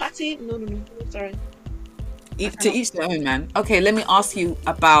my party, no, sorry. To each their own, man. Okay, let me ask you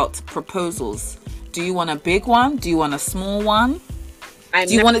about proposals. Do you want a big one? Do you want a small one? I'm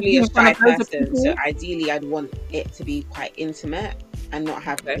Do you want it to naturally be a in front shy of loads of person, people? so ideally I'd want it to be quite intimate and not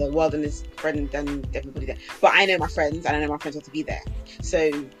have Okay. the world and his friend and everybody there. But I know my friends, and I know my friends want to be there. So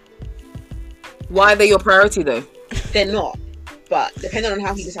Why are they your priority though? they're not. But depending on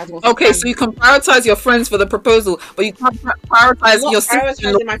how he decides he wants Okay, to so you can prioritize your friends for the proposal, but you can't I'm prioritize not your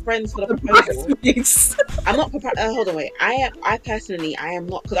prioritizing my friends for the proposal. sister. I'm not. Hold on, wait. I personally, I am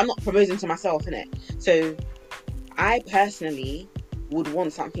not, because I'm not proposing to myself, innit? So, I personally would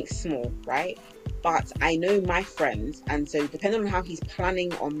want something small, right? But I know my friends, and so depending on how he's planning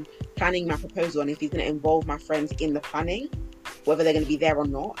my proposal, and if he's going to involve my friends in the planning, whether they're going to be there or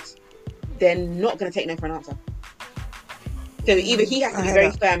not, they're not going to take no for an answer. So either he has to I be hear very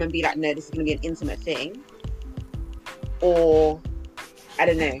that. firm and be like, no, this is going to be an intimate thing, or I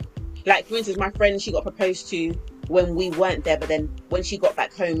don't know. Like, for instance, my friend, she got proposed to when we weren't there, but then when she got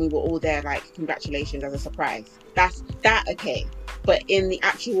back home, we were all there, like, congratulations, as a surprise. That's okay. But in the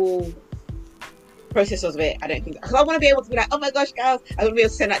actual process of it, I don't think, because I want to be able to be like, oh my gosh, girls, I want to be able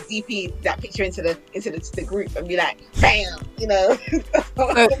to send that DP, that picture into the group and be like, bam, you know. That's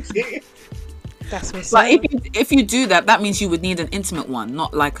what I want to do. That's what's But up. if you do that, that means you would need an intimate one,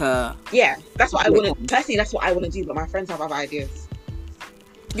 not like a. Yeah, that's what I want to, personally, that's what I want to do, but my friends have other ideas.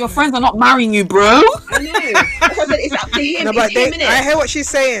 Your friends are not marrying you, bro. I know. That's what I said, it's up to him. No, but It's him, innit? I hear what she's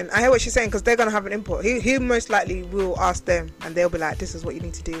saying. Because they're gonna have an input. He most likely will ask them, and they'll be like, "This is what you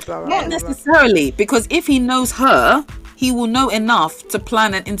need to do." Blah blah. Not blah, blah. necessarily, because if he knows her, he will know enough to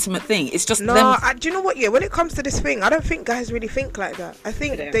plan an intimate thing. It's just No, them. do you know what? Yeah, when it comes to this thing, I don't think guys really think like that. I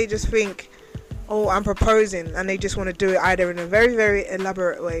think They don't. they just think, "Oh, I'm proposing," and they just want to do it either in a very, very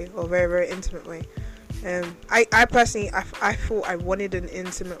elaborate way or very, very intimate way. I personally, I thought I wanted an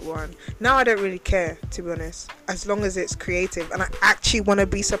intimate one. Now I don't really care, to be honest, as long as it's creative and I actually want to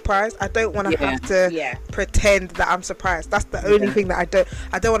be surprised. I don't want to Yeah. have to Yeah. pretend that I'm surprised. That's the only Yeah. thing that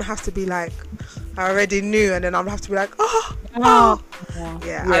I don't want to have to be like, I already knew, and then I'm have to be like, oh.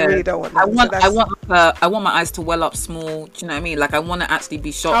 Yeah, I really don't want that. I want my eyes to well up small. Do you know what I mean? Like I want to actually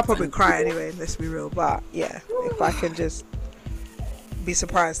be shocked. I'll probably and- cry anyway, let's be real. But yeah, if I can just be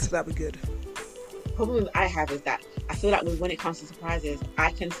surprised, that'd be good. Problem I have is that I feel like when it comes to surprises,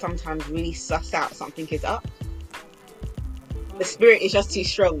 I can sometimes really suss out something is up. The spirit is just too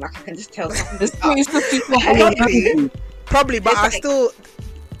strong. Like I can just tell something The is up. spirit is just too strong. Probably, but It's I like- still.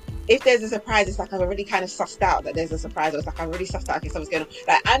 If there's a surprise, it's like I've already kind of sussed out that there's a surprise, or it's like I've already sussed out, okay, something's going on.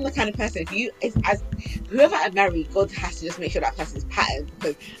 Like I'm the kind of person, as whoever I marry, God has to just make sure that person is patterned,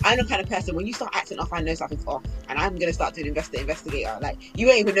 because I'm the kind of person, when you start acting off, I know something's off, and I'm gonna start doing investigator. Like you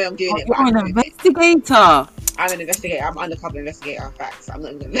won't even know I'm doing it. But You're I'm an investigator. I'm an investigator. I'm undercover investigator. Facts. I'm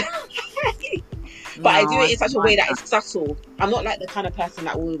not even. But I do it in such a way that it's subtle. I'm not like the kind of person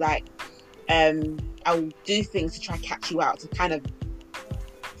that will like, I will do things to try to catch you out, to kind of,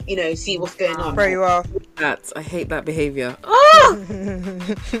 you know, see what's going on. Throw you off. I hate that behavior.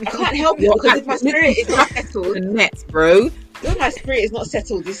 I can't help it, because if my spirit is not The settled, net, bro. if my spirit is not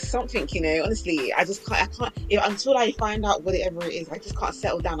settled, there's something, you know, honestly, I can't, until I find out whatever it is, I just can't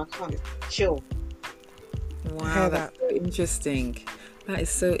settle down. I can't chill. Wow, that's so interesting. That is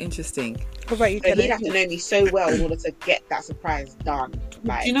so interesting. What about you, So he'd Kelly? have to know me so well in order to get that surprise done.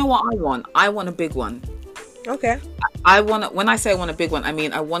 Like, Do you know what I want? I want a big one. Okay, When I say I want a big one, I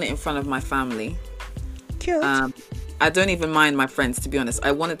mean I want it in front of my family. cute. I don't even mind my friends, to be honest.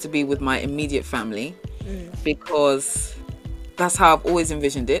 I want it to be with my immediate family because that's how I've always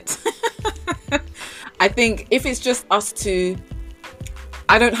envisioned it. I think if it's just us two,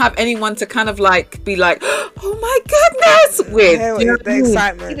 I don't have anyone to kind of like be like, oh my goodness, with. Hell, Do you know what the I mean?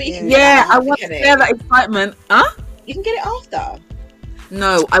 excitement. Yeah, but you Yeah, I Yeah, want to can it? share that excitement. Huh? you can get it after.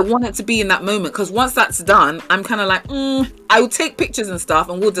 No, I want it to be in that moment, because once that's done, I'm kind of like, I will take pictures and stuff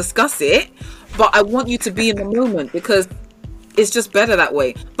and we'll discuss it, but I want you to be in the moment because it's just better that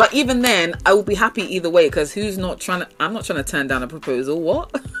way. But even then, I will be happy either way, because I'm not trying to turn down a proposal.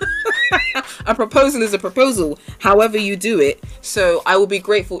 What? A proposal is a proposal, however you do it. So I will be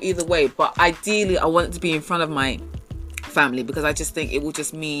grateful either way. But ideally, I want it to be in front of my family, because I just think it will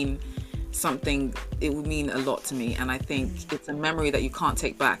just mean something. It would mean a lot to me, and I think it's a memory that you can't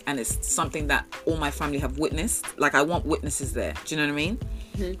take back, and it's something that all my family have witnessed. Like, I want witnesses there. Do you know what I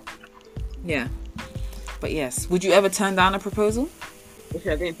mean? Yeah. But yes, would you ever turn down a proposal? If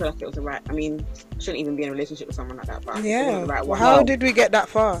I didn't feel like it was the right, I mean, I shouldn't even be in a relationship with someone like that. But if it Yeah. wasn't the right Well, one. how did we get that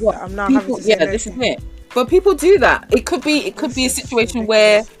far? What? That I'm now having People, to say no this to is him? it. But people do that. It could be a This is situation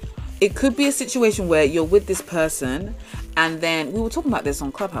ridiculous. where you're with this person, and then we were talking about this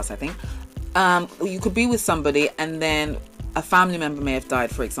on Clubhouse, I think. You could be with somebody, and then a family member may have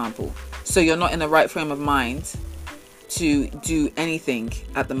died, for example. So you're not in the right frame of mind to do anything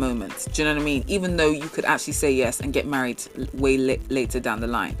at the moment. Do you know what I mean? Even though you could actually say yes and get married way later down the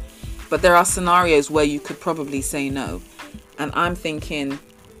line. But there are scenarios where you could probably say no. And I'm thinking,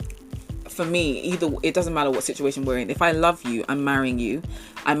 for me, either it doesn't matter what situation we're in. If I love you, I'm marrying you.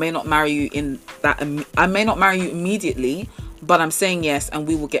 I may not marry you I may not marry you immediately, but I'm saying yes, and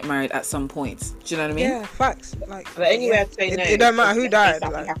we will get married at some point. Do you know what I mean? Yeah, facts. Like, But anyway, I'd say no. it don't matter who died.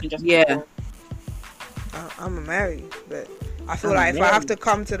 Something Like, happened just Yeah. before. I'm a married, but I feel I'm like if I have married. to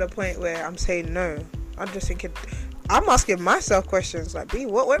come to the point where I'm saying no, I'm just thinking, I'm asking myself questions like, B,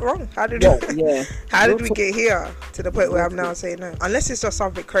 what went wrong? How did Yeah. how did we Real get here to the point where I'm now saying no? Unless it's just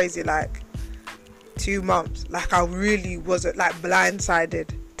something crazy like 2 months, like I really wasn't like blindsided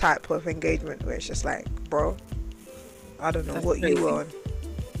type of engagement where it's just like, bro, I don't know That's what crazy. you were on.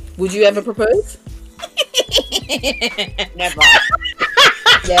 Would you ever propose? Never.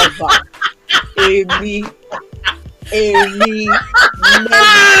 Never. Amy. Never.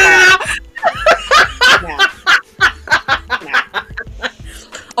 Nah.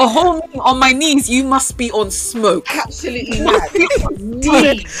 A whole meeting on my knees, you must be on smoke. Absolutely not.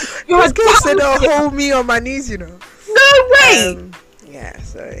 Me. You're a This girl said dumb- a whole me on my knees, you know. No way! Yeah,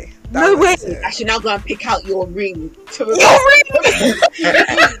 sorry. No way. I should now go and pick out your ring. To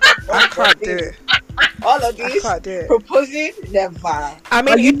I can't do it. All of I these. can't do it. Proposing? Never. I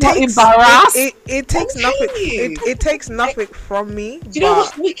mean, Are you it not takes embarrassed? it takes I'm nothing. telling you. It takes nothing from me. Do you know but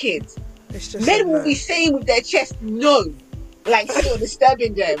what's wicked? it's just Men a will no. be saying with their chest, no. Like you're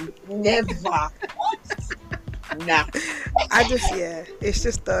disturbing them. Never. Nah. It's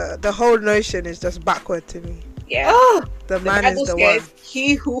just the whole notion is just backward to me. Yeah. Oh, The The man Bible is the says, one.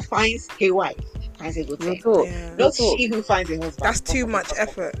 he who finds a wife finds a good real thing. talk. Yeah. Not Real talk. she who finds a husband. That's too much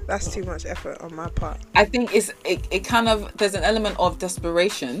effort. That's too much effort on my part. I think it kind of, there's an element of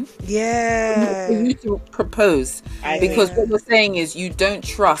desperation for Yeah. you to propose, I because Yeah. what you're saying is you don't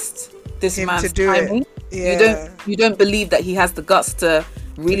trust this Him man's to do it. timing. Yeah. You don't believe that he has the guts to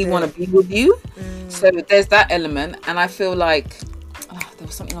really do want it. to be with you. Mm. So there's that element, and I feel like there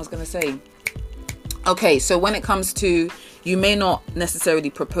was something I was going to say. Okay, so when it comes to, you may not necessarily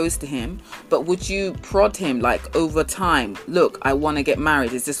propose to him, but would you prod him like over time? Look, I want to get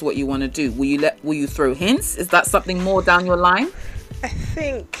married. Is this what you want to do? Will you throw hints? Is that something more down your line? I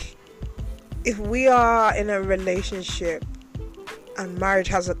think if we are in a relationship and marriage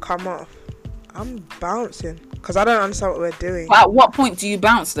hasn't come off, I'm bouncing because I don't understand what we're doing. But at what point do you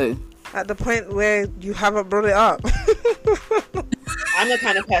bounce though? At the point where you haven't brought it up. I'm the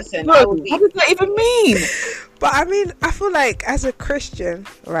kind of person No, I would be. what does that even mean? But I mean, I feel like as a Christian,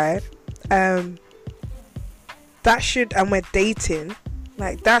 right? That should, and we're dating,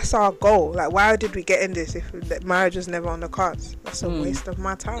 like that's our goal. Like, why did we get in this if marriage was never on the cards? That's a waste of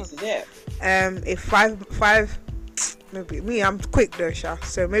my time. This is it. If five, maybe me, I'm quick though, Sha.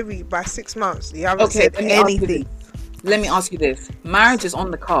 So maybe by 6 months, you haven't Okay, said let me ask you anything. Let me ask you this: marriage is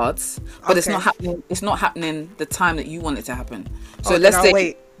on the cards, but it's Okay. not happening. It's not happening the time that you want it to happen. So Oh, let's then say, I'll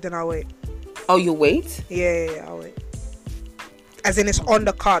wait. Then I'll wait. oh, you wait. Yeah, I'll wait. As in, it's on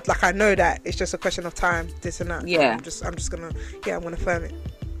the card. Like I know that it's just a question of time. This and that. Yeah. I'm just gonna. Yeah, I'm gonna firm it.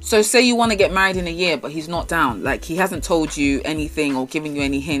 So say you want to get married in a year, but he's not down. Like he hasn't told you anything or given you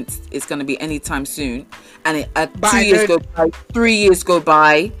any hints. It's going to be anytime soon. And But 2 I years know- go by, 3 years go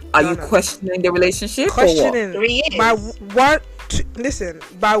by. Are you No. questioning the relationship? Or what? Questioning 3 years. by listen,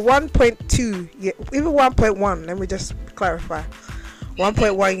 by 1.2, yeah, even 1.1. Let me just clarify.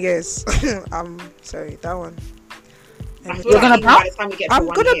 1.1 years. I'm sorry, that one. I feel You're like gonna even by bounce? the time we get to I'm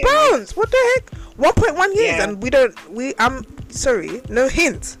 1 gonna year, bounce. What the heck? 1.1 years, Yeah. and I'm sorry, no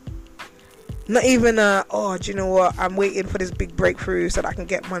hint. Not even do you know what? I'm waiting for this big breakthrough so that I can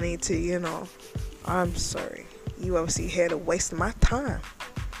get money to, I'm sorry. You obviously here to waste my time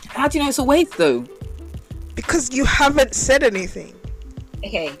How do you know it's a waste though? because you haven't said anything.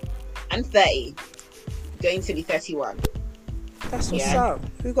 Okay, I'm 30, going to be 31. That's what's Yeah. up.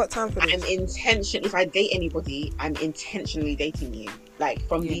 Who got time for this? If I date anybody, I'm intentionally dating you. Like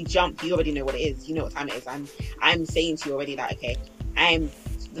from the jump, you already know what it is. You know what time it is. I'm saying to you already that, okay,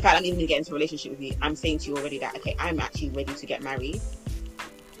 the fact I'm even gonna get into a relationship with you, I'm saying to you already that, okay, I'm actually ready to get married.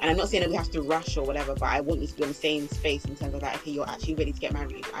 And I'm not saying that we have to rush or whatever, but I want you to be on the same space in terms of that, okay, you're actually ready to get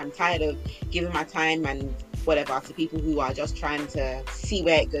married. I'm tired of giving my time and whatever, to people who are just trying to see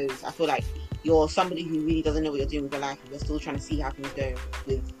where it goes. I feel like you're somebody who really doesn't know what you're doing with your life, and you're still trying to see how things go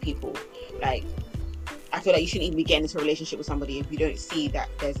with people. Like, I feel like you shouldn't even be getting into a relationship with somebody if you don't see that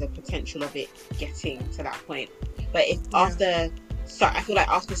there's a potential of it getting to that point. But if I feel like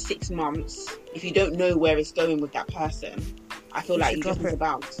after 6 months, if you don't know where it's going with that person, I feel like you just need to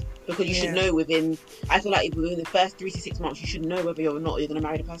bounce. Because you should know I feel like within the first 3 to 6 months, you should know whether you're going to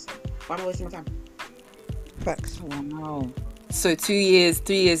marry the person. Why am I wasting my time? Facts. Oh, no. So 2 years,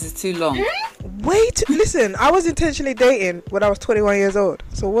 3 years is too long. Wait, listen, I was intentionally dating when I was 21 years old.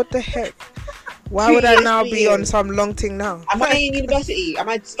 So what the heck? Why would I now be on some long thing now? Am I in university? Am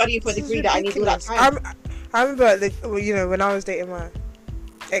I studying for a degree that I need all that time? I remember, when I was dating my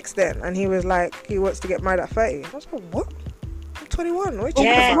ex then, and he was like, he wants to get married at 30. I was like, what? I'm 21. What are you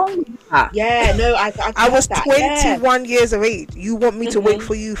talking about? Yeah, no, I was 21 years of age. You want me to wait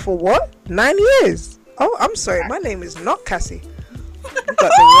for you for what? 9 years? Oh, I'm sorry. My name is not Cassie. You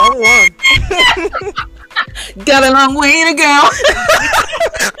got the wrong one. Got a long way to go.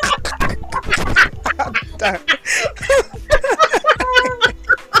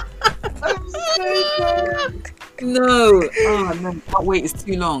 No. Oh no, that wait is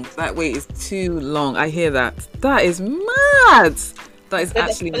too long. That wait is too long. I hear that. That is mad. That is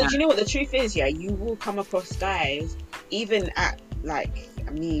actually mad. Do you know what the truth is? Yeah, you will come across guys, even at like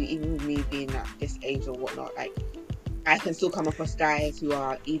even me being at this age or whatnot. Like, I can still come across guys who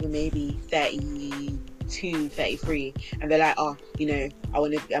are even maybe 32, 33, and they're like, oh,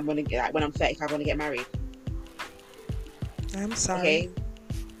 I'm gonna get, like, when I'm 35, I want to get married. I'm sorry. Okay,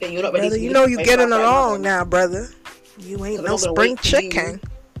 then you're not ready. Brother, you're getting along now, brother. You ain't no spring chicken.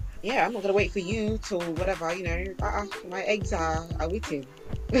 Yeah, I'm not gonna wait for you till whatever. My eggs are waiting.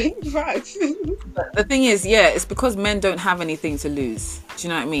 Right. But the thing is, it's because men don't have anything to lose. Do you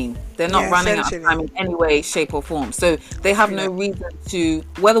know what I mean? They're not running out of time in any way, shape, or form. So they have no reason to,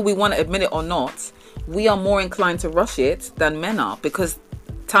 whether we want to admit it or not, we are more inclined to rush it than men are, because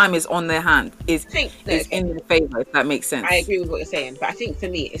time is on their hand, is in their favor, if that makes sense. I agree with what you're saying, but I think for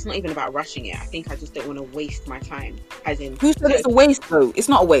me, it's not even about rushing it. I think I just don't want to waste my time. As in, who said it's a waste though? It's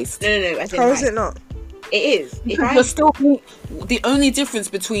not a waste. No. As in, how is it not? It is. You're still the only difference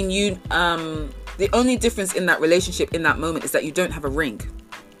between you, the only difference in that relationship in that moment is that you don't have a ring.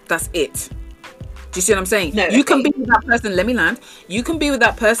 That's it. Do you see what I'm saying? No, you can be with that person. Let me land. You can be with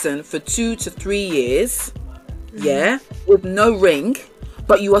that person for 2 to 3 years, with no ring,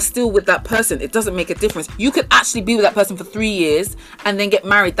 but you are still with that person. It doesn't make a difference. You could actually be with that person for 3 years and then get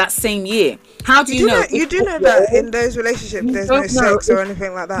married that same year. How do you know? You do know that in those relationships, there's no sex or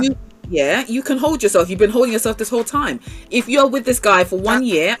anything like that. You can hold yourself. You've been holding yourself this whole time. If you're with this guy for 1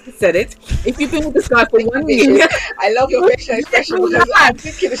 year, I said it. If you've been with this guy for 1 year, I love your facial expression because I'm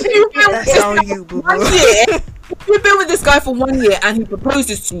thinking the same thing. That's on you, boo. 1 year. If you've been with this guy for 1 year and he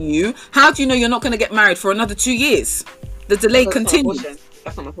proposes to you, how do you know you're not going to get married for another 2 years? The delay continues.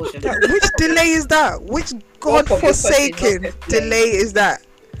 That's not my portion. Which delay is that? Which God-forsaken delay is that?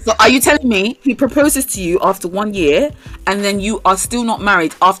 So are you telling me he proposes to you after 1 year and then you are still not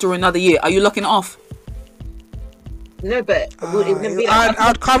married after another year? Are you locking it off? No, but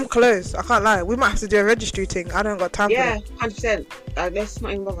I'd come close. I can't lie. We might have to do a registry thing. I don't got time for that. 100%. Let's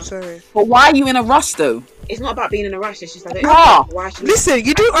not even bother. Sorry. But why are you in a rush though? It's not about being in a rush. It's just why should listen,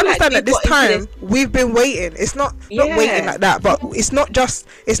 you do understand that this time we've been waiting. It's not waiting like that, but it's not just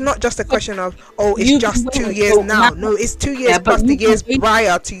a question of it's just 2 years now. No, it's 2 years plus the years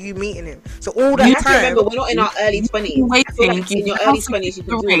prior to you meeting him. So all that time. Remember, we're not in our early 20s. I feel like in your early 20s you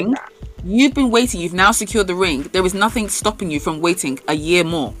can do all that. You've been waiting. You've now secured the ring. There is nothing stopping you from waiting a year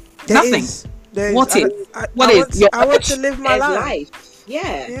more. Nothing. What is? I want to live my life.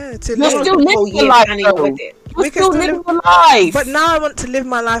 Yeah. You're still living your life. You're still living your life. But now I want to live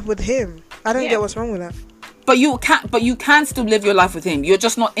my life with him. I don't get what's wrong with that. But you can still live your life with him. You're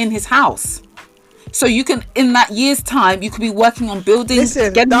just not in his house. So you can, in that year's time, you could be working on building,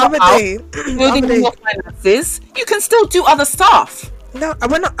 getting your house, building your finances. You can still do other stuff. No,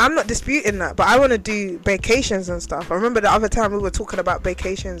 I'm not disputing that, but I want to do vacations and stuff. I remember the other time we were talking about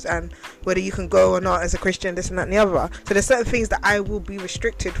vacations and whether you can go or not as a Christian, this and that and the other. So there's certain things that I will be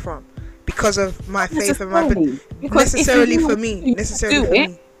restricted from because of my faith and my necessarily for me.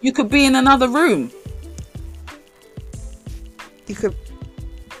 You could be in another room. You could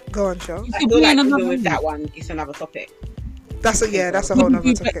go on, show. I feel like even with that one, it's another topic. That's a whole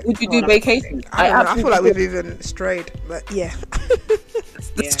nother topic. Would you do vacation? I feel like we've even strayed, but yeah.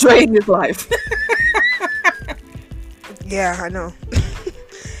 The stray in his life. Yeah, I know.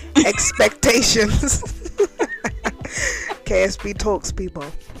 Expectations. KSB talks, people.